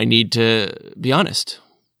think I need to be honest.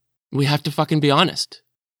 We have to fucking be honest.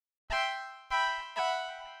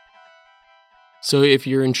 So if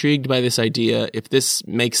you're intrigued by this idea, if this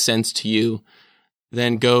makes sense to you,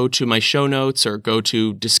 then go to my show notes or go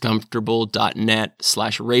to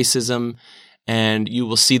discomfortable.net/racism and you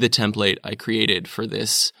will see the template I created for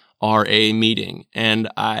this RA meeting. And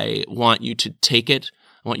I want you to take it.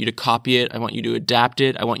 I want you to copy it. I want you to adapt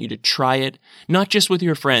it. I want you to try it, not just with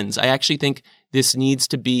your friends. I actually think this needs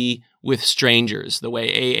to be with strangers, the way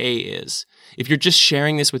AA is. If you're just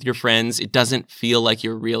sharing this with your friends, it doesn't feel like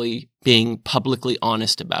you're really being publicly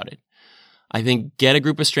honest about it. I think get a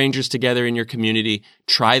group of strangers together in your community,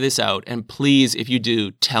 try this out, and please, if you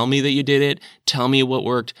do, tell me that you did it, tell me what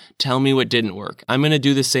worked, tell me what didn't work. I'm going to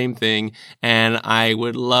do the same thing, and I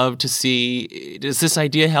would love to see, does this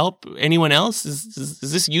idea help anyone else? Is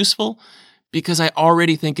this useful? Because I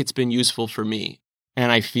already think it's been useful for me,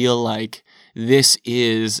 and I feel like this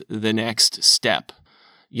is the next step.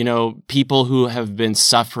 People who have been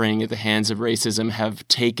suffering at the hands of racism have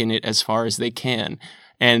taken it as far as they can.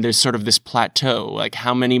 And there's sort of this plateau, like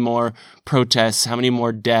how many more protests, how many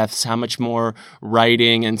more deaths, how much more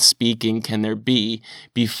writing and speaking can there be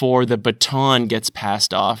before the baton gets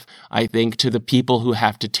passed off, I think, to the people who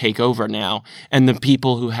have to take over now. And the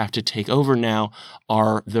people who have to take over now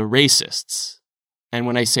are the racists. And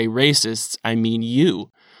when I say racists, I mean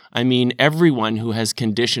you. I mean everyone who has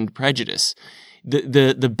conditioned prejudice.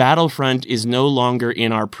 The battlefront is no longer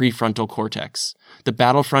in our prefrontal cortex. The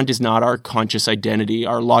battlefront is not our conscious identity,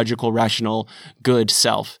 our logical, rational, good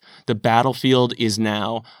self. The battlefield is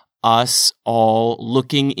now us all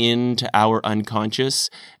looking into our unconscious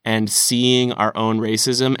and seeing our own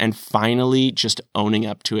racism and finally just owning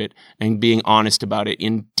up to it and being honest about it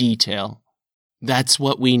in detail. That's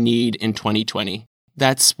what we need in 2020.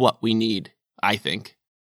 That's what we need, I think.